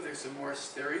 So there's a Morse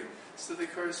theory, so they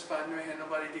correspond to a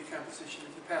handle-body decomposition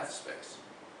of the path space.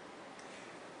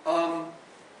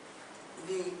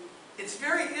 It's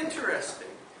very interesting.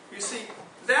 You see,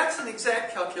 that's an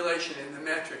exact calculation in the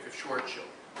metric of Schwarzschild.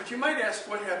 But you might ask,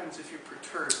 what happens if you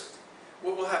perturb it?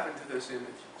 What will happen to those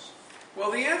images?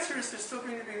 Well, the answer is there's still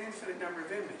going to be an infinite number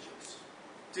of images.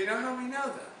 Do you know how we know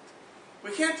that?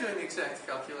 We can't do an exact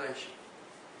calculation.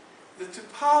 The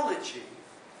topology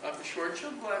of the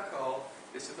Schwarzschild black hole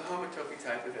is of the homotopy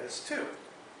type of S2.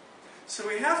 So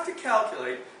we have to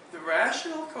calculate the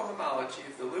rational cohomology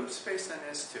of the loop space on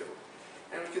S2.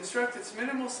 And we construct its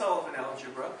minimal Sullivan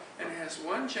algebra, and it has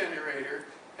one generator,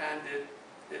 and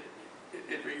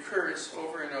it recurs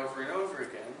over and over and over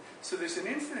again. So there's an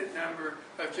infinite number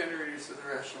of generators of the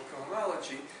rational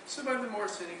cohomology. So by the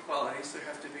Morse inequalities, there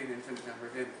have to be an infinite number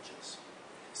of images.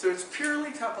 So it's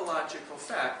purely topological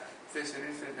fact that there's an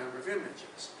infinite number of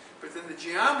images. But then the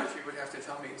geometry would have to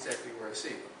tell me exactly where I see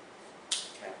them.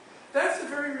 Okay. That's a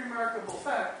very remarkable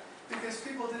fact, because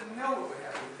people didn't know what would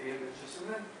happen to the images.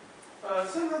 And then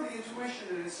somehow the intuition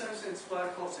that in some sense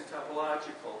black holes are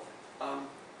topological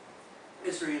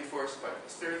is reinforced by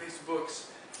this. There are these books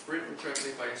written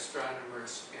jointly by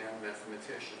astronomers and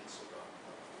mathematicians about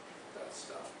that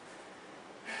stuff.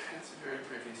 That's a very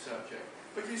pretty subject.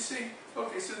 But you see,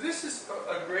 okay, so this is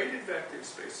a graded vector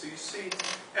space. So you see,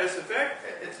 as a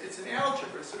vector, it's an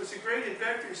algebra, so it's a graded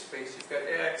vector space. You've got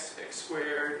x, x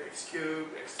squared, x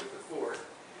cubed, x to the fourth.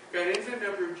 You've got an infinite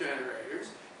number of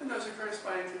generators, and those are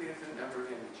corresponding to the infinite number of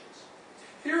images.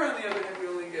 Here, on the other hand, we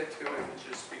only get 2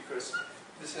 images because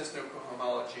this has no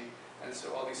cohomology, and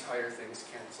so all these higher things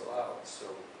cancel out. So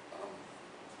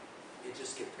you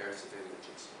just get pairs of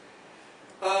images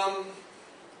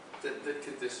that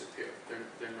could disappear.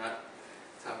 They're not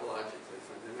topologically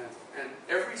fundamental. And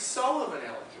every Sullivan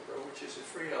algebra, which is a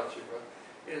free algebra,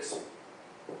 is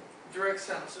direct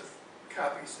sums of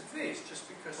copies of these, just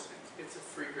because it's a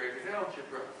free graded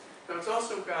algebra. Now it's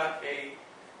also got a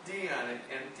D on it,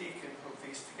 and D can hook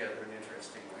these together in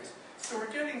interesting ways. So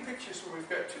we're getting pictures where we've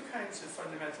got 2 kinds of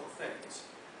fundamental things.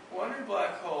 One are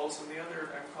black holes, and the other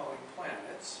I'm calling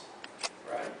planets,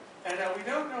 right? And now we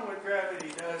don't know what gravity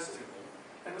does to them.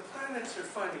 And the planets are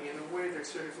funny. In a way, they're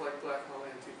sort of like black hole,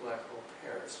 anti-black hole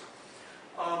pairs.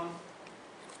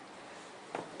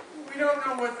 We don't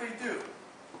know what they do.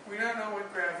 We don't know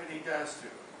what gravity does to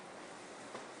them.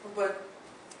 But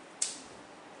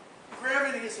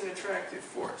gravity is an attractive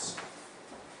force.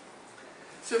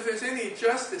 So if there's any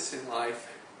justice in life,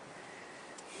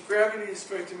 gravity is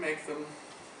going to make them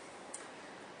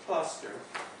cluster.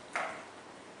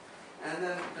 And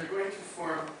then they're going to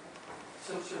form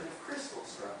some sort of crystal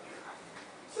structure.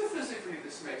 So physically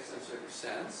this makes some sort of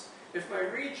sense. If my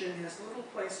region has little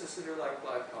places that are like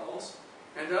black holes,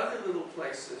 and other little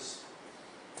places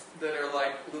that are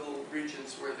like little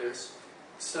regions where there's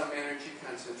some energy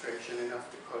concentration enough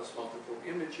to cause multiple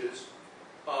images,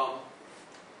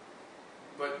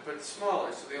 but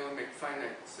smaller, so they only make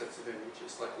finite sets of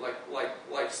images,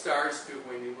 like stars do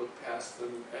when you look past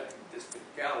them at distant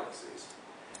galaxies.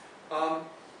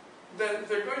 Then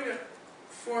they're going to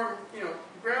form,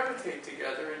 gravitate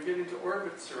together and get into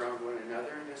orbits around one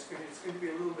another, and it's going to be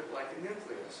a little bit like a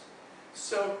nucleus.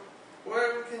 So what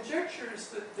I would conjecture is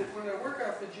that when I work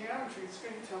out the geometry, it's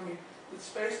going to tell me that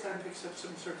space-time picks up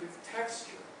some sort of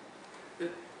texture.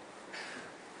 That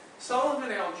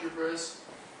Sullivan algebras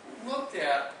looked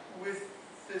at with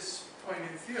this point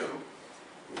of view,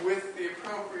 with the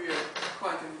appropriate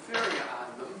quantum theory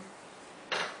on them,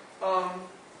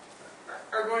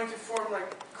 are going to form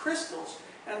like crystals,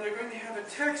 and they're going to have a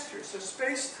texture. So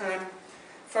space-time,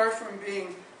 far from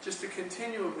being just a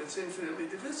continuum that's infinitely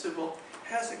divisible,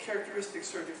 has a characteristic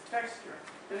sort of texture.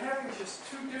 And having just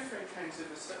 2 different kinds of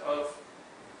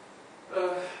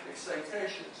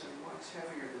excitations, and one's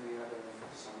heavier than the other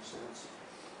in some sense,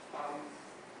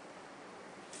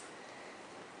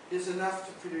 is enough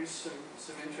to produce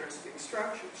some interesting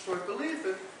structures. So I believe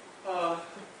that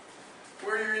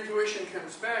where your intuition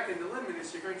comes back in the limit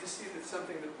is you're going to see that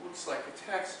something that looks like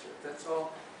a texture. That's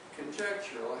all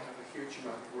conjectural. I have a huge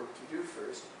amount of work to do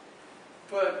first.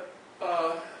 But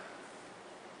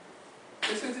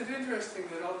isn't it interesting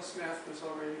that all this math was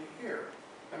already here?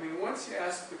 I mean, once you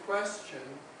ask the question,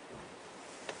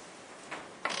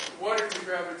 what are the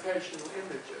gravitational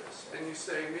images? And you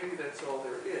say, maybe that's all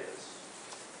there is.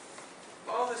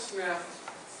 All this math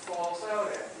falls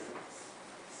out at you.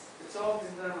 It's all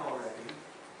been done already.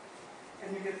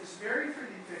 And you get this very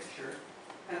pretty picture,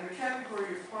 and the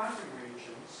category of quantum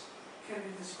regions can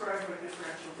be described by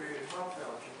differential graded Hopf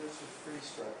algebras with free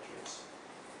structures.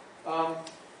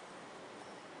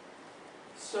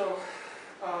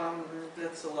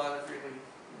 That's a lot of really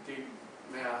deep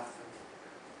math.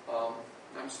 And,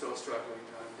 I'm still struggling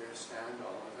to understand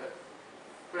all of it.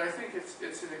 But I think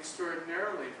it's an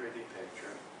extraordinarily pretty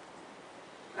picture.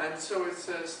 And so it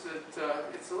says that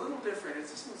it's a little different.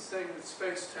 It isn't saying that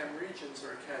space-time regions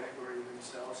are a category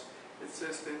themselves. It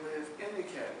says they live in a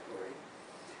category.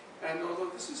 And although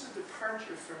this is a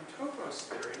departure from topos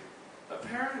theory,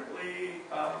 apparently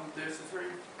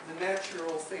the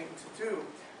natural thing to do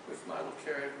with model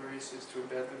categories is to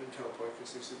embed them in topo,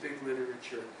 because there's a big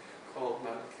literature called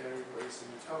model categories in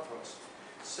the topos.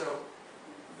 So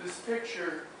this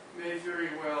picture may very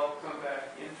well come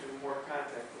back into more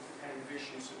contact with the kind of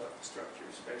issues about the structure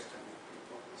of space-time that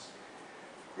people in this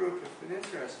group have been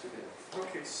interested in.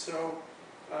 Okay, so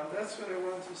that's what I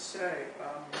wanted to say.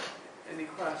 Any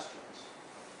questions?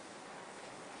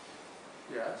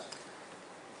 Yes?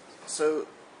 So,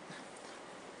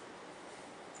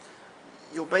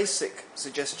 your basic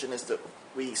suggestion is that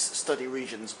we study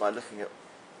regions by looking at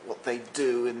what they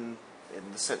do in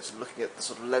the sense of looking at the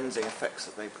sort of lensing effects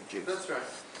that they produce. That's right.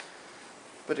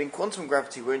 But in quantum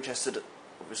gravity, we're interested,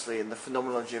 obviously, in the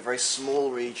phenomenology of very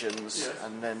small regions. Yes.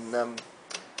 And then,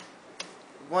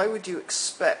 why would you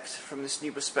expect, from this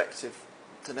new perspective,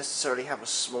 to necessarily have a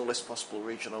smallest possible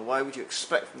region? Or why would you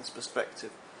expect, from this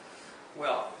perspective,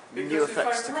 Well, new because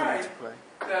effects if to I'm come right, into play?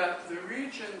 that the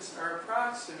regions are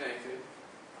approximated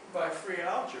by free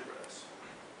algebras,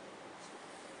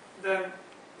 then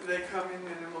they come in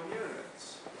minimal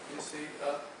units. You see,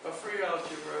 a free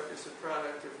algebra is a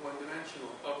product of one-dimensional,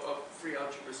 of free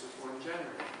algebras with one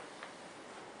generator.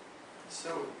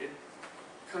 So it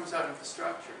comes out of the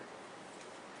structure.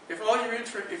 If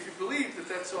you believe that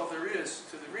that's all there is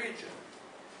to the region,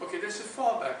 okay, there's a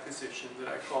fallback position that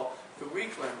I call the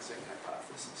weak lensing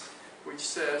hypothesis, which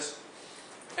says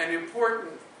an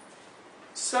important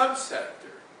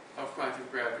subsector of quantum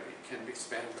gravity can be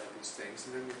spanned by these things,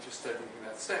 and then we're just studying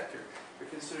that sector. But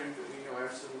considering that we know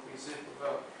absolutely zip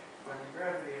about quantum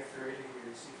gravity after 80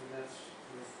 years, even that's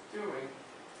worth doing.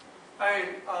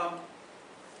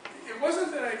 It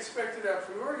wasn't that I expected a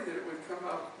priori that it would come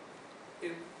out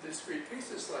in discrete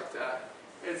pieces like that.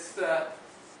 It's that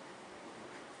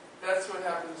that's what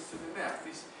happens to the math.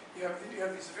 You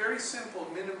have these very simple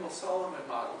minimal Solomon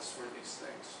models for these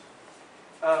things.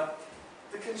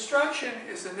 The construction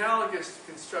is analogous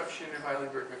to construction of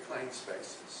Eilenberg-MacLane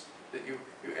spaces. That you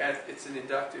add, it's an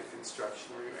inductive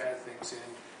construction where you add things in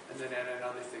and then add in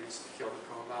other things to kill the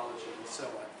cohomology and so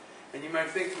on. And you might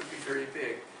think it would be very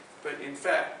big, but in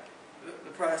fact,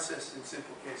 the process in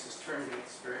simple cases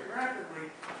terminates very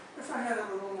rapidly. If I had a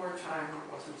little more time and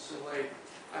it wasn't so late,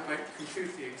 I might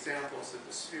compute the examples of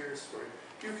the spheres for you.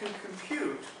 You can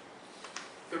compute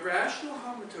the rational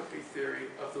homotopy theory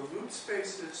of the loop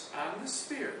spaces on the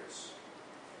spheres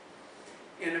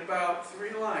in about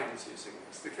 3 lines using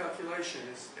this. The calculation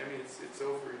is, it's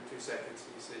over in 2 seconds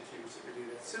and you say, gee, was it really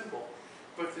that simple?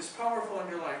 But this powerful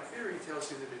underlying theory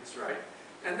tells you that it's right.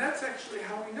 And that's actually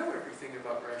how we know everything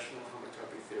about rational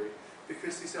homotopy theory,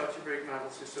 because these algebraic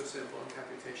models are so simple and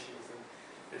computation with them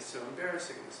is so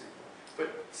embarrassingly simple.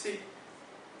 But see,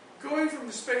 going from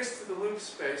the space to the loop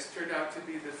space turned out to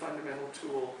be the fundamental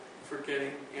tool for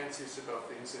getting answers about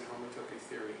things in homotopy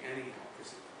theory anyhow,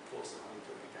 because it pulls the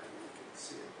homotopy down and you can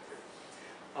see it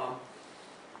better.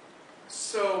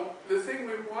 So the thing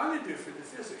we want to do for the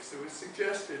physics that was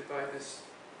suggested by this,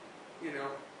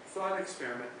 thought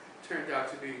experiment turned out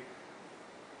to be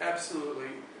absolutely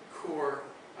core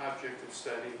object of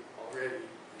study already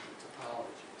in the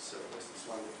topology. So it was this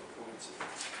wonderful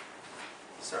coincidence.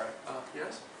 Sorry.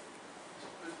 Yes?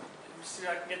 See if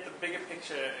I can get the bigger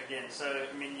picture again. So,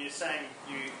 you're saying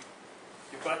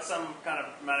you've got some kind of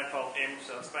manifold M,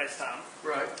 so space-time.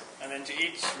 Right. And then to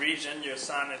each region you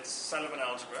assign its Sullivan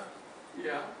algebra.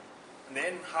 Yeah. And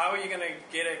then how are you going to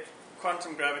get a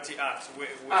quantum gravity out?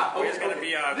 Where's going to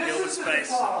be our Gilbert space?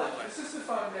 This is the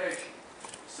foundation.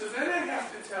 So then I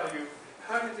have to tell you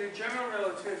how to do general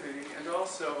relativity and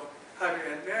also how to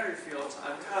add matter fields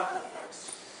on top of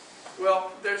this.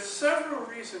 Well, there's several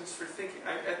reasons for thinking.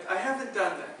 I haven't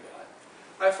done that yet.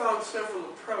 I found several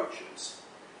approaches.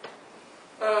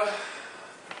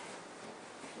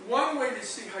 One way to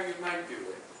see how you might do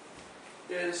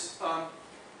it is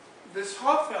this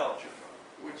Hopf algebra,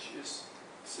 which is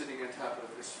sitting on top of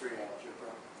this free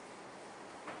algebra,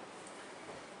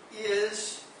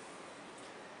 is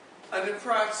an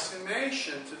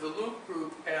approximation to the loop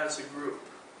group as a group.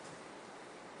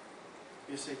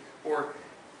 You see, or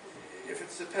if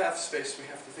it's a path space, we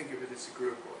have to think of it as a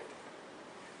groupoid.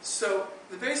 So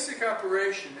the basic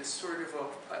operation is sort of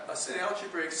an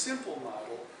algebraic simple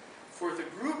model for the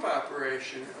group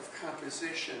operation of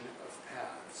composition of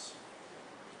paths.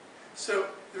 So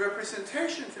the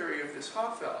representation theory of this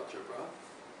Hopf algebra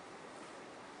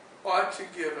ought to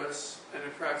give us an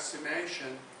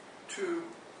approximation to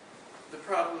the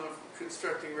problem of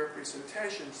constructing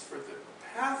representations for the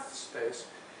path space,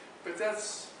 but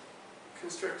that's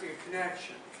constructing a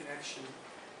connection. Connection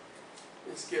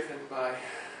is given by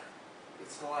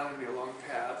its holonomy along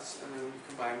paths, and then when you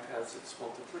combine paths, it's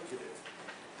multiplicative.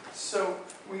 So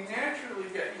we naturally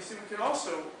get, you see, we can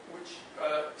also, which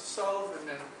Sullivan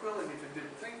and Quillen even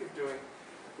didn't think of doing,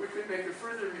 we could make a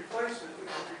further replacement. We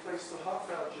could replace the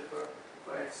Hopf algebra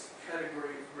by its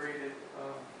category of graded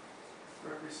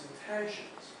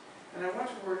representations. And I want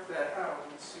to work that out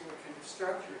and see what kind of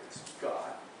structure it's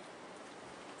got.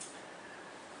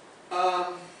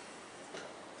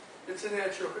 It's a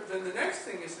natural, but then the next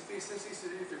thing is that since these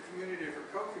are either commutative or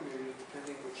co-commutative,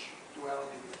 depending which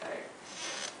duality you take,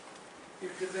 you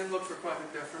could then look for quantum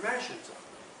deformations of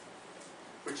them,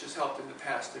 which has helped in the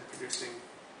past in producing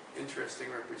interesting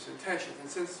representations. And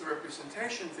since the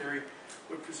representation theory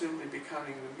would presumably be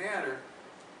coming with matter,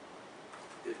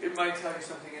 it might tell you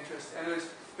something interesting. And there's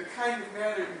the kind of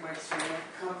matter you might see might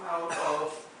come out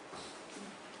of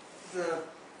the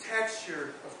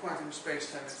texture of quantum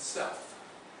spacetime itself.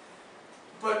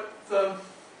 But the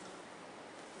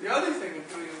other thing of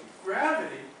doing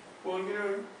gravity, well, you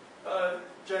know,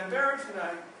 John Barrett and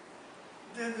I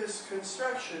did this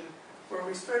construction where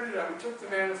we started out, we took the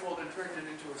manifold and turned it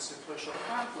into a simplicial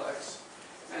complex,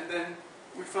 and then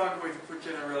we found a way to put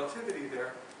general relativity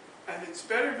there. And it's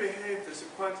better behaved as a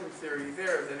quantum theory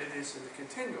there than it is in the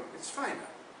continuum. It's finite.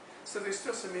 So there's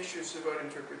still some issues about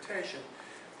interpretation,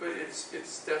 but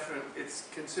it's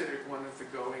considered one of the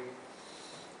going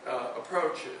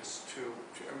approaches to,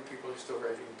 I mean, people are still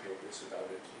writing papers about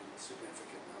it in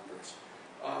significant numbers.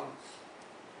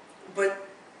 But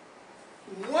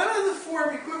one of the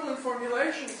equivalent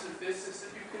formulations of this is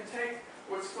that you can take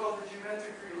what's called the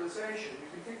geometric realization. You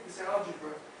can take this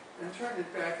algebra and turn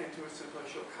it back into a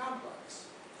simplicial complex.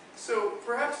 So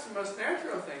perhaps the most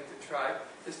natural thing to try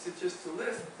is to just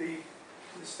lift the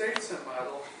state sum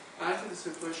model onto the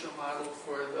simplicial model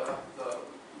for the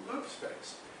loop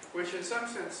space, which in some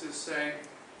sense is saying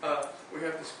we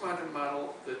have this quantum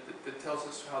model that tells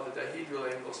us how the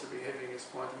dihedral angles are behaving as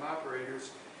quantum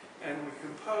operators, and we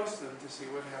compose them to see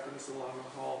what happens along the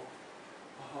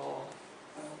whole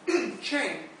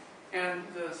chain. And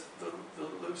the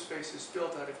loop space is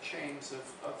built out of chains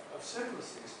of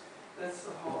simplices. That's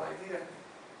the whole idea.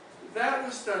 That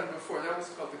was done before. That was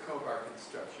called the Kovar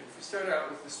construction. If you start out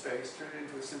with the space, turn it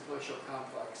into a simplicial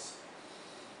complex,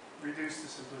 reduce the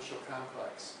simplicial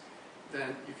complex,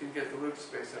 then you can get the loop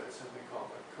space out of something called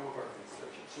the Kovar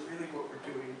construction. So really what we're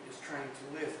doing is trying to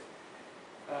lift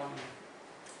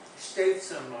state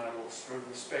sum models from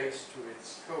the space to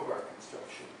its Kovar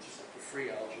construction, which is like a free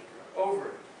algebra,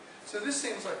 over it. So this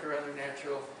seems like a rather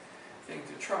natural thing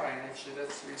to try, and actually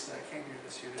that's the reason I came here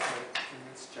this year to try to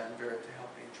convince John Barrett to help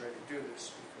me try to do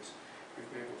this, because we've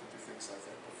been able to do things like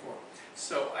that before.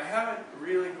 So I haven't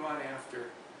really gone after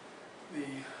the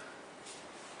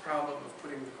problem of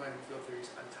putting the quantum field theories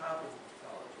on top of the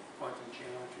topology, quantum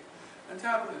geometry, on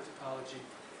top of the topology,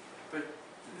 but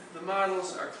the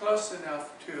models are close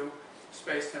enough to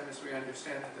space-time as we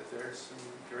understand it that there's some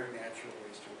very natural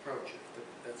ways to approach it. But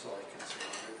that's all I can say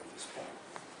on it at this point.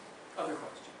 Other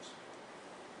questions?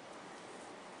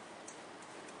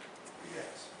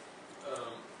 Yes.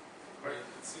 Right.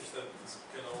 It seems that this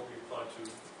can all be applied to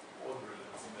ordinary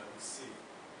lensing that we see.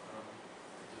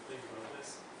 Did you think about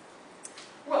this?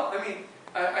 Well, I mean,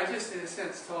 I just in a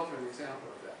sense told you an example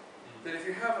of that. That if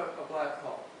you have a black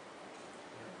hole,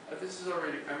 this is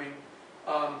already, I mean,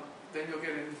 then you'll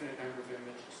get an infinite number of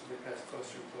images, so they pass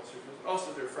closer and closer.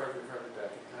 Also, they're farther and farther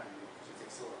back in time, because it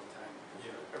takes a long time.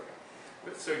 Yeah. Okay.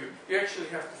 But so you actually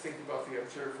have to think about the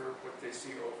observer, what they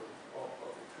see over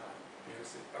time.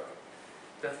 Because okay.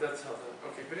 That's how the,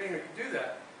 okay, but anyway, you do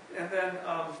that. And then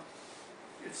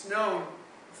it's known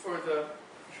for the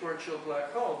Schwarzschild black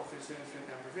hole that there's an infinite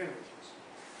number of images.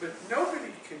 But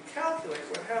nobody can calculate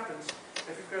what happens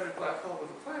if you've got a black hole with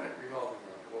a planet revolving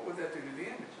around it. What would that do to the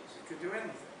images? It could do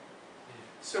anything.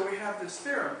 So we have this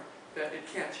theorem that it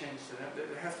can't change the number,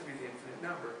 that it has to be the infinite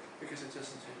number because it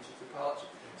doesn't change the topology.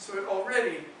 So it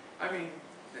already, I mean,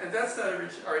 and that's not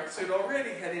original, all right, so it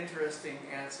already had interesting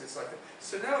answers like that.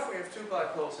 So now if we have two black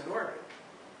holes in orbit,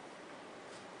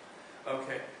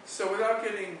 okay, so without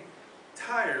getting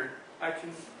tired, I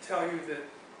can tell you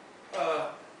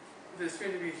that there's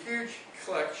going to be a huge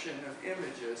collection of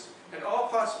images, and all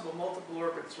possible multiple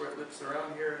orbits where it lips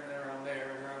around here and then around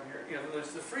there and around here. You know,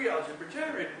 there's the free algebra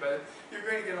generated by it. You're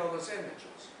going to get all those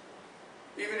images,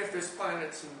 even if there's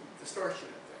planets and distortion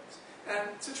and things.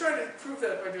 And to try to prove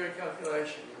that by doing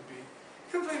calculation would be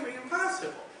completely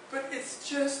impossible. But it's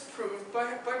just proved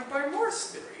by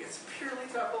Morse theory. It's purely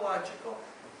topological.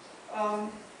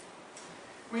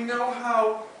 We know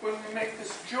how, when we make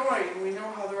this join, we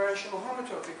know how the rational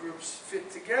homotopy groups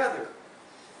fit together.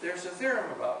 There's a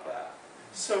theorem about that.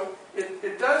 So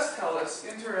it does tell us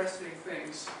interesting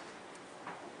things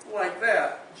like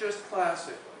that, just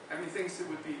classically. I mean, things that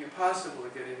would be impossible to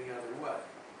get any other way.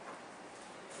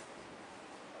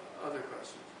 Other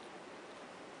questions?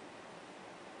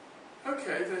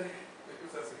 Okay, then.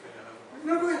 If that's okay, I have one.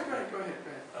 No, go ahead.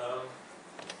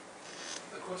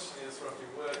 The question is roughly,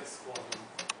 where is quantum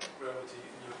gravity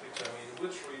in your picture? I mean,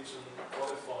 which region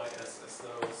qualify as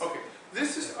those? Okay,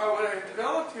 this is what I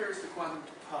developed here is the quantum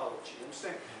topology. I'm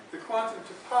saying the quantum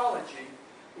topology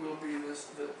will be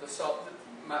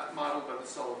modeled by the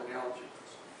Sullivan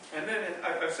algebras. And then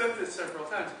I've said this several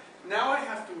times. Now I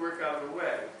have to work out a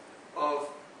way of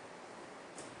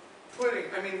putting.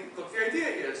 I mean, look, the idea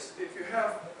is if you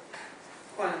have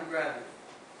quantum gravity,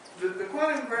 the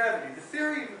quantum gravity, the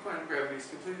theory of the quantum gravity is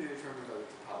completely determined by the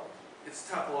topology. It's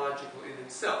topological in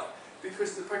itself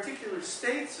because the particular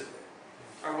states of it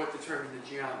are what determine the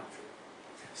geometry.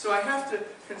 So I have to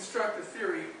construct a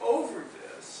theory over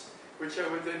this, which I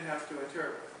would then have to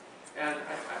interpret. And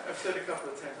I've said a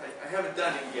couple of times, I haven't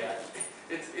done it yet.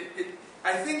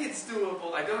 I think it's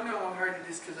doable. I don't know how hard it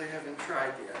is because I haven't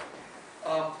tried yet.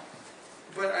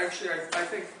 But actually, I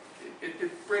think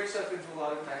it breaks up into a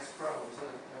lot of nice problems.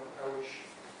 I wish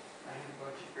I had a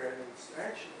bunch of graduates. I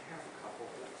actually have a couple.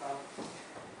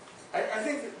 I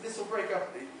think that this will break up.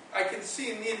 I can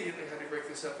see immediately how to break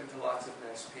this up into lots of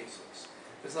nice pieces.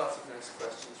 There's lots of nice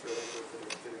questions related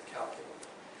with it that are calculable.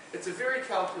 It's a very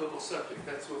calculable subject.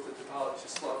 That's what the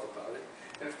topologists love about it.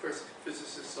 And of course,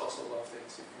 physicists also love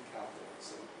things that can calculate,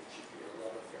 so it should be a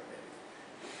love affair maybe.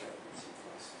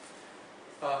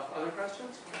 Other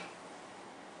questions?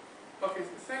 Okay,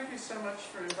 thank you so much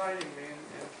for inviting me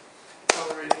and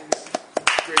tolerating this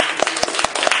great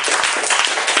disease.